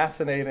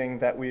fascinating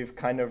that we've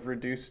kind of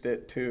reduced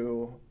it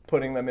to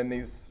putting them in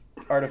these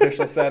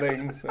artificial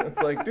settings.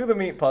 It's like, do the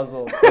meat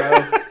puzzle.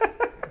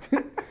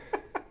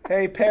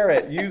 Hey,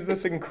 parrot, use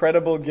this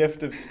incredible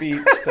gift of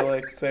speech to,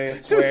 like, say a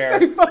swear. Just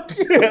say fuck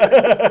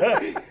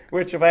you.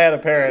 Which, if I had a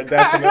parrot,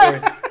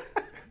 definitely,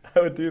 I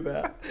would do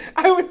that.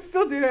 I would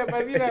still do it,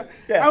 but,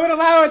 Yeah. I would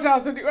allow it to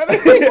also do other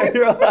things. Yeah,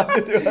 you're allowed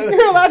to do other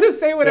You're allowed to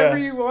say whatever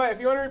you want. If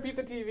you want to repeat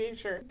the TV,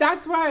 sure.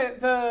 That's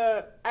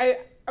why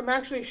I'm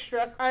actually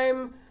struck.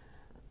 I'm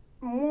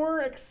more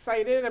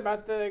excited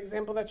about the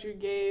example that you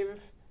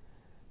gave.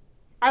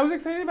 I was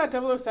excited about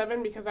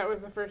 007 because that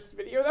was the first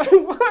video that I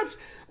watched,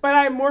 but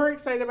I'm more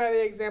excited by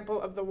the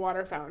example of the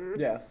water fountain.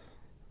 Yes.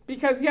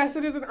 Because, yes,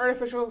 it is an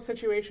artificial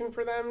situation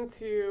for them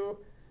to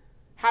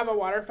have a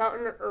water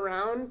fountain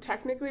around,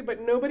 technically, but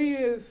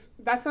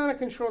that's not a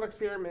controlled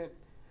experiment.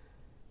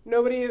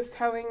 nobody is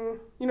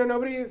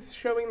nobody is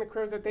showing the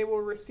crows that they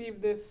will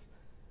receive this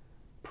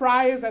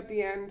prize at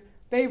the end.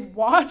 They've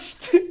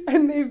watched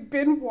and they've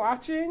been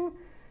watching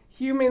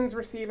humans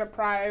receive a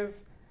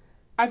prize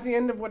at the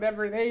end of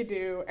whatever they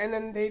do, and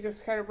then they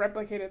just kind of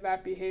replicated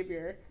that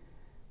behavior,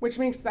 which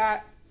makes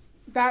that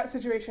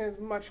situation is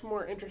much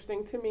more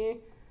interesting to me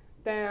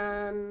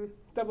than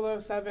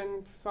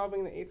 007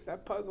 solving the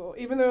 8-step puzzle.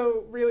 Even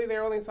though really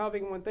they're only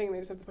solving one thing, they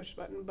just have to push a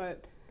button,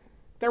 but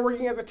they're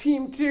working as a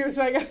team too,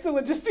 so I guess the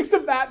logistics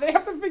of that they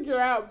have to figure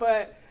out.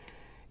 But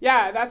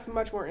yeah, that's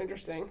much more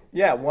interesting.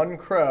 Yeah, one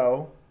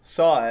crow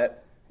saw it.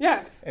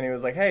 Yes. And he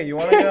was like, hey, you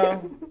want to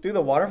go do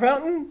the water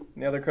fountain?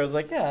 And the other crow's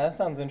like, yeah, that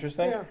sounds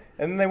interesting. Yeah.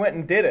 And then they went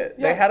and did it.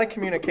 Yes. They had a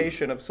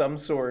communication of some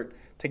sort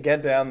to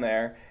get down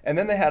there, and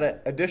then they had an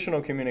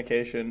additional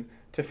communication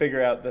to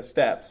figure out the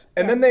steps.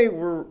 And then they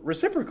were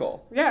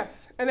reciprocal.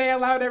 Yes, and they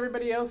allowed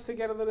everybody else to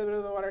get a little bit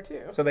of the water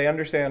too. So they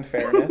understand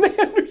fairness.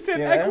 They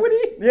understand equity.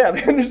 Yeah,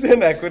 they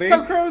understand equity.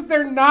 So crows,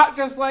 they're not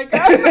just like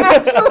us,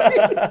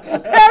 actually.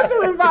 I have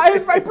to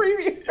revise my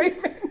previous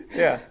statement.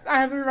 Yeah. I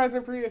have to revise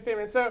my previous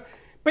statement. So,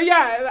 but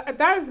yeah,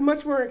 that is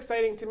much more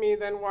exciting to me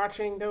than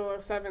watching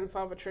 007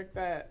 solve a trick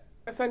that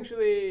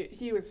essentially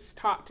he was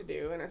taught to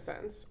do, in a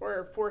sense,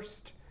 or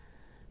forced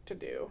to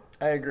do.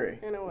 I agree.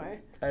 In a way.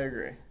 I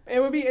agree.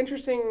 It would be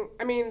interesting.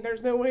 I mean,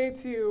 there's no way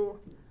to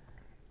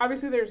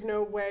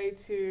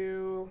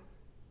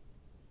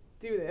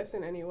do this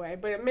in any way,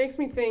 but it makes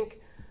me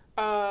think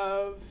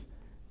of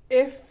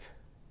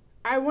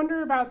I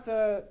wonder about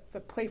the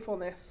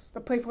playfulness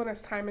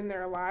time in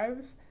their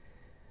lives.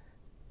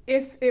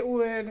 If it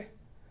would,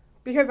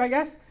 because I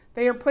guess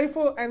they are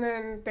playful and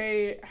then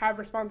they have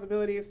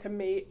responsibilities to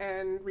mate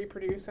and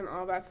reproduce and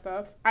all that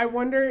stuff. I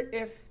wonder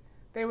if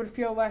they would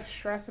feel less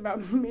stress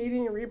about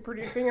mating and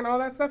reproducing and all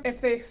that stuff if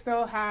they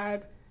still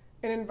had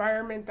an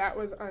environment that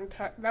was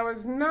untouched, that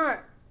was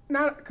not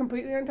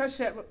completely untouched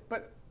yet,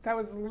 but that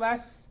was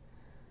less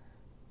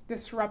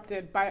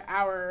disrupted by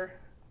our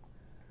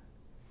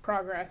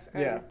progress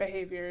and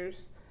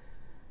behaviors.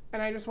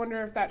 And I just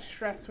wonder if that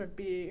stress would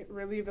be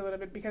relieved a little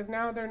bit, because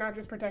now they're not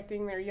just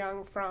protecting their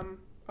young from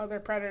other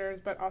predators,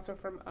 but also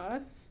from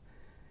us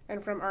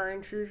and from our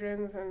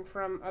intrusions and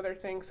from other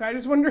things. So I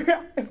just wonder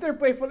if their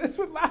playfulness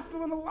would last a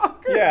little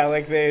longer. Yeah,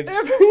 like they'd...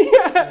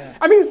 yeah.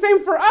 I mean,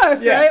 same for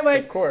us, yes, right?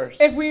 Like, of course.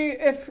 If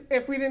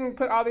we didn't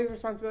put all these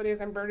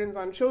responsibilities and burdens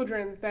on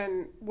children,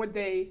 then would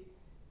they...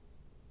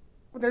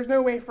 There's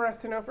no way for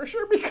us to know for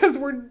sure, because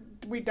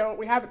we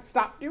haven't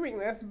stopped doing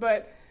this,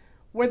 but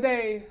would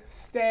they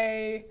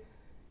stay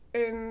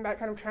in that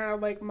kind of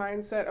childlike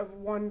mindset of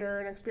wonder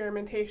and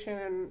experimentation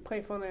and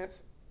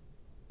playfulness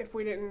if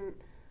we didn't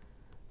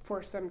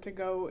force them to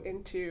go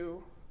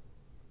into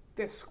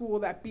this school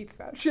that beats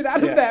that shit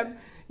out of them?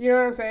 You know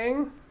what I'm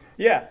saying?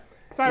 Yeah.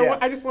 So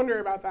I just wonder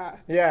about that.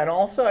 Yeah, and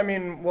also, I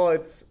mean,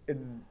 well,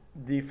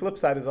 the flip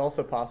side is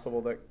also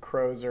possible that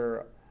crows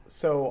are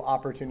so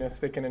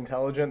opportunistic and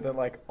intelligent that,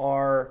 like,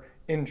 our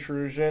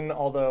intrusion,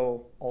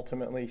 although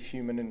ultimately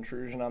human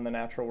intrusion on the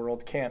natural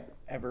world can't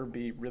ever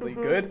be really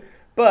good,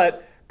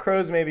 but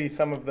crows may be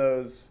some of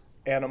those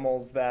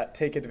animals that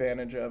take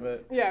advantage of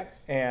it.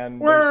 Yes. And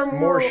there's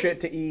more shit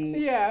to eat.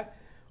 Yeah.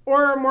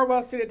 Or are more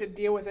well suited to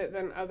deal with it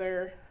than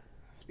other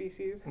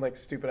species. Like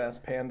stupid ass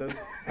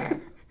pandas.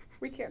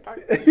 We can't talk.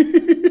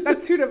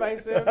 That's too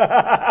divisive.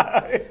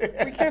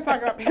 We can't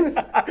talk about pandas.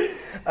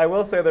 I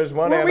will say there's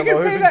one animal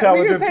whose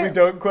intelligence we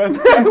don't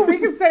question. We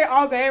can say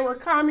all day we're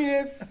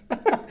communists.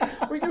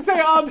 We can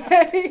say all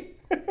day.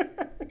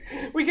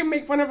 We can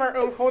make fun of our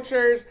own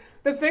cultures.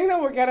 The thing that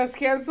will get us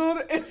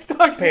canceled is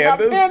talking about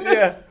pandas.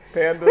 Yeah,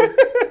 pandas.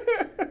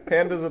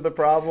 Pandas are the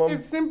problem.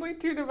 It's simply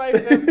too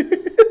divisive.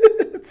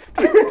 It's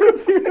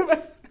too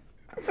divisive.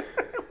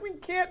 We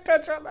can't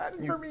touch on that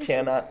information. You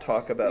cannot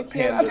talk about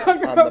pandas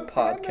on the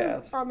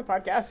podcast. On the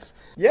podcast.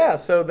 Yeah,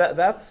 so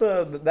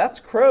that's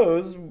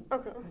crows.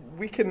 Okay.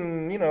 We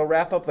can,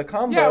 wrap up the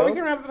combo. Yeah, we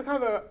can wrap up the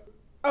combo.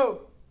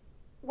 Oh,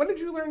 what did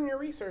you learn in your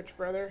research,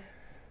 brother?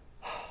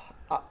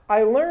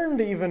 I learned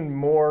even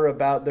more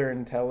about their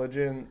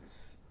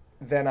intelligence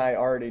than I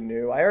already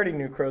knew. I already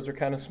knew crows were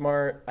kind of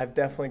smart. I've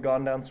definitely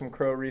gone down some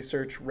crow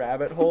research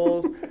rabbit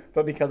holes,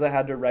 but because I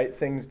had to write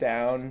things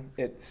down,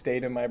 it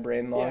stayed in my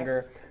brain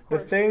longer. Yes, the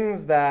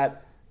things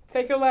that...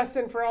 Take a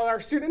lesson for all our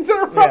students that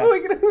are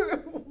probably going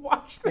to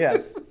watch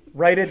this. Yeah,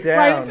 write it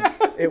down.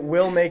 It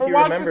will make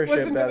your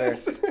membership better.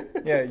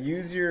 Yeah,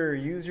 use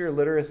your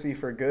literacy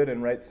for good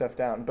and write stuff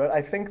down. But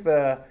I think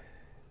the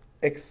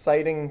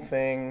exciting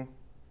thing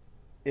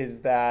is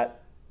that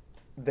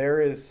there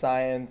is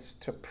science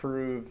to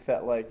prove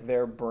that, like,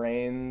 their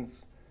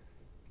brains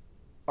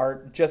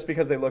are, just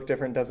because they look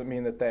different doesn't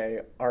mean that they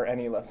are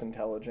any less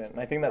intelligent.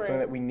 And I think that's something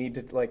that we need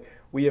to, like,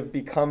 we have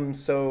become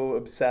so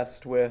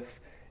obsessed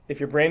with, if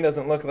your brain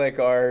doesn't look like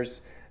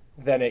ours,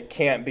 then it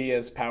can't be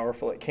as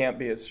powerful, it can't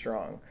be as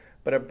strong.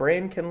 But a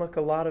brain can look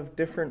a lot of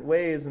different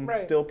ways and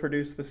still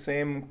produce the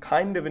same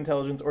kind of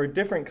intelligence, or a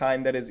different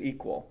kind that is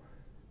equal.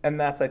 And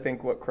that's, I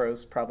think, what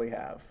crows probably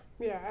have.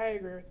 Yeah, I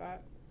agree with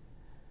that.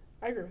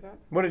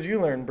 What did you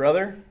learn,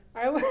 brother?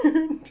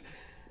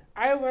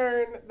 I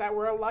learned that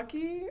we're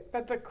lucky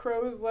that the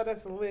crows let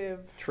us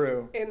live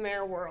True. in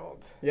their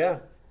world. Yeah.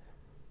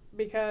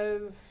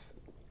 Because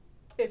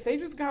if they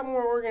just got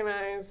more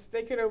organized,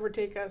 they could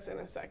overtake us in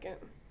a second.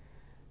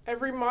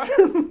 Every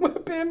modern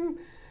weapon,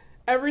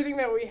 everything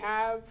that we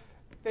have,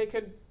 they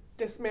could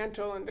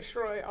dismantle and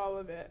destroy all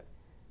of it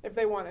if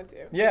they wanted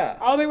to. Yeah.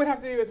 All they would have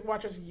to do is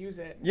watch us use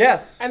it.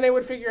 Yes. And they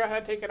would figure out how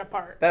to take it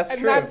apart. That's and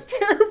true. That's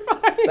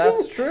terrifying.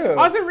 That's true.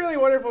 Also really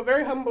wonderful,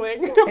 very humbling.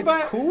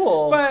 It's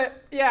cool.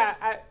 But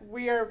yeah,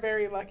 we are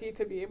very lucky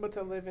to be able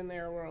to live in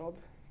their world.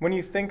 When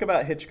you think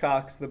about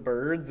Hitchcock's The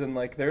Birds, and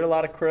like there are a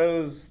lot of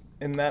crows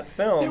in that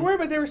film. There were,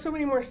 but there were so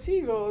many more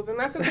seagulls, and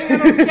that's the thing I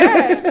don't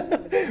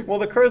get. Well,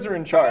 the crows are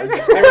in charge. They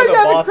were the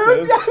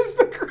bosses.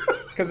 The crows.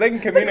 Because they can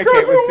communicate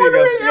crows with were seagulls.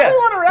 ordering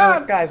everyone around.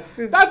 Like, guys,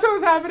 That's what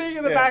was happening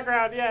in the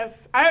background,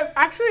 yes. I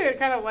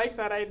kind of like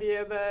that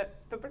idea that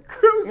the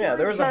crows were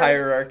there was in a charge.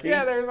 hierarchy.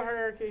 Yeah, there was a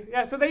hierarchy.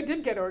 Yeah, so they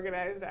did get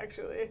organized,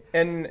 actually.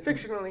 And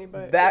fictionally,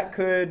 but that yes.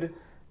 could...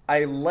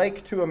 I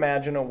like to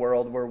imagine a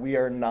world where we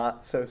are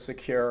not so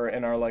secure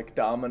in our like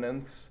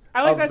dominance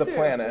of the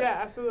planet. Yeah,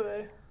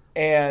 absolutely.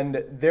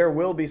 And there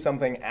will be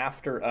something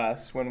after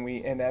us when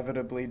we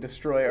inevitably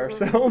destroy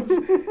ourselves.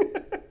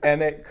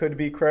 And it could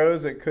be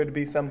crows, it could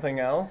be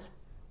something else.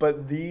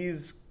 But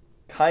these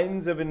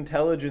kinds of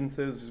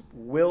intelligences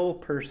will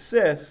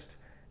persist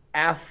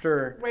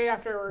way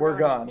after we're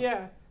gone.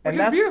 Yeah. And Which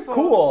that's is beautiful.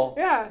 cool.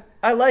 Yeah.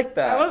 I like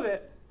that. I love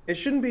it. It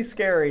shouldn't be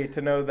scary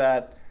to know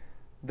that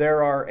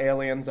there are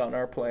aliens on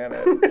our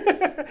planet.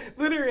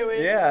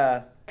 Literally.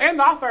 Yeah.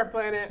 And off our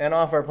planet. And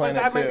off our planet,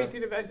 but that too. might be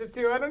too divisive,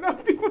 too. I don't know.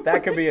 People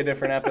That could be a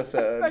different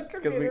episode. That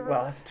could be a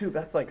different-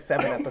 That's like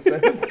 7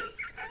 episodes.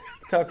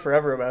 Talk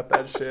forever about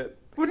that shit.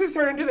 We'll just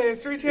turn into the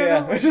History Channel.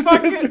 Yeah, we're just the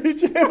History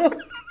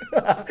Channel.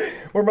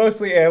 We're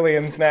mostly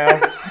aliens now.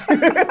 That's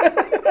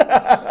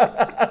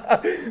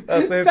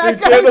the History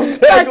Channel tagline.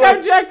 That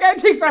guy, Jack guy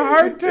takes a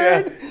hard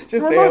turn. Yeah,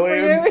 just We're mostly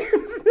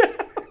aliens.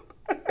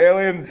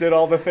 Aliens did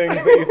all the things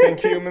that you think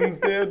humans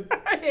did.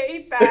 I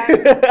hate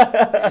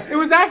that. It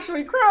was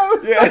actually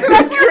crows. Yeah,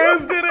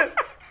 crows did it.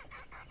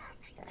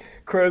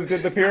 Crows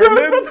did the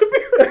pyramids.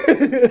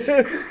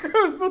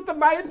 Crows built the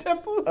Mayan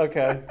temples.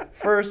 Okay.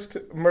 First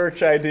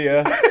merch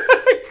idea.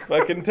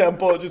 Fucking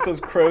temple. It just says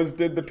crows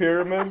did the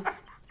pyramids.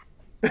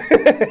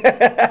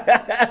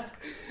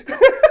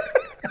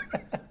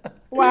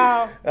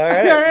 Wow. All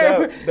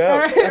right. No. All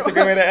right. That's a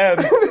good way to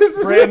end.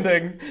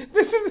 Branding.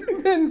 This has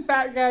been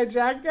Fat Guy,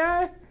 Jack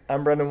Guy.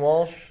 I'm Brendan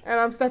Walsh. And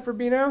I'm Steph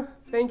Rubino.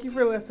 Thank you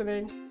for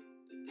listening.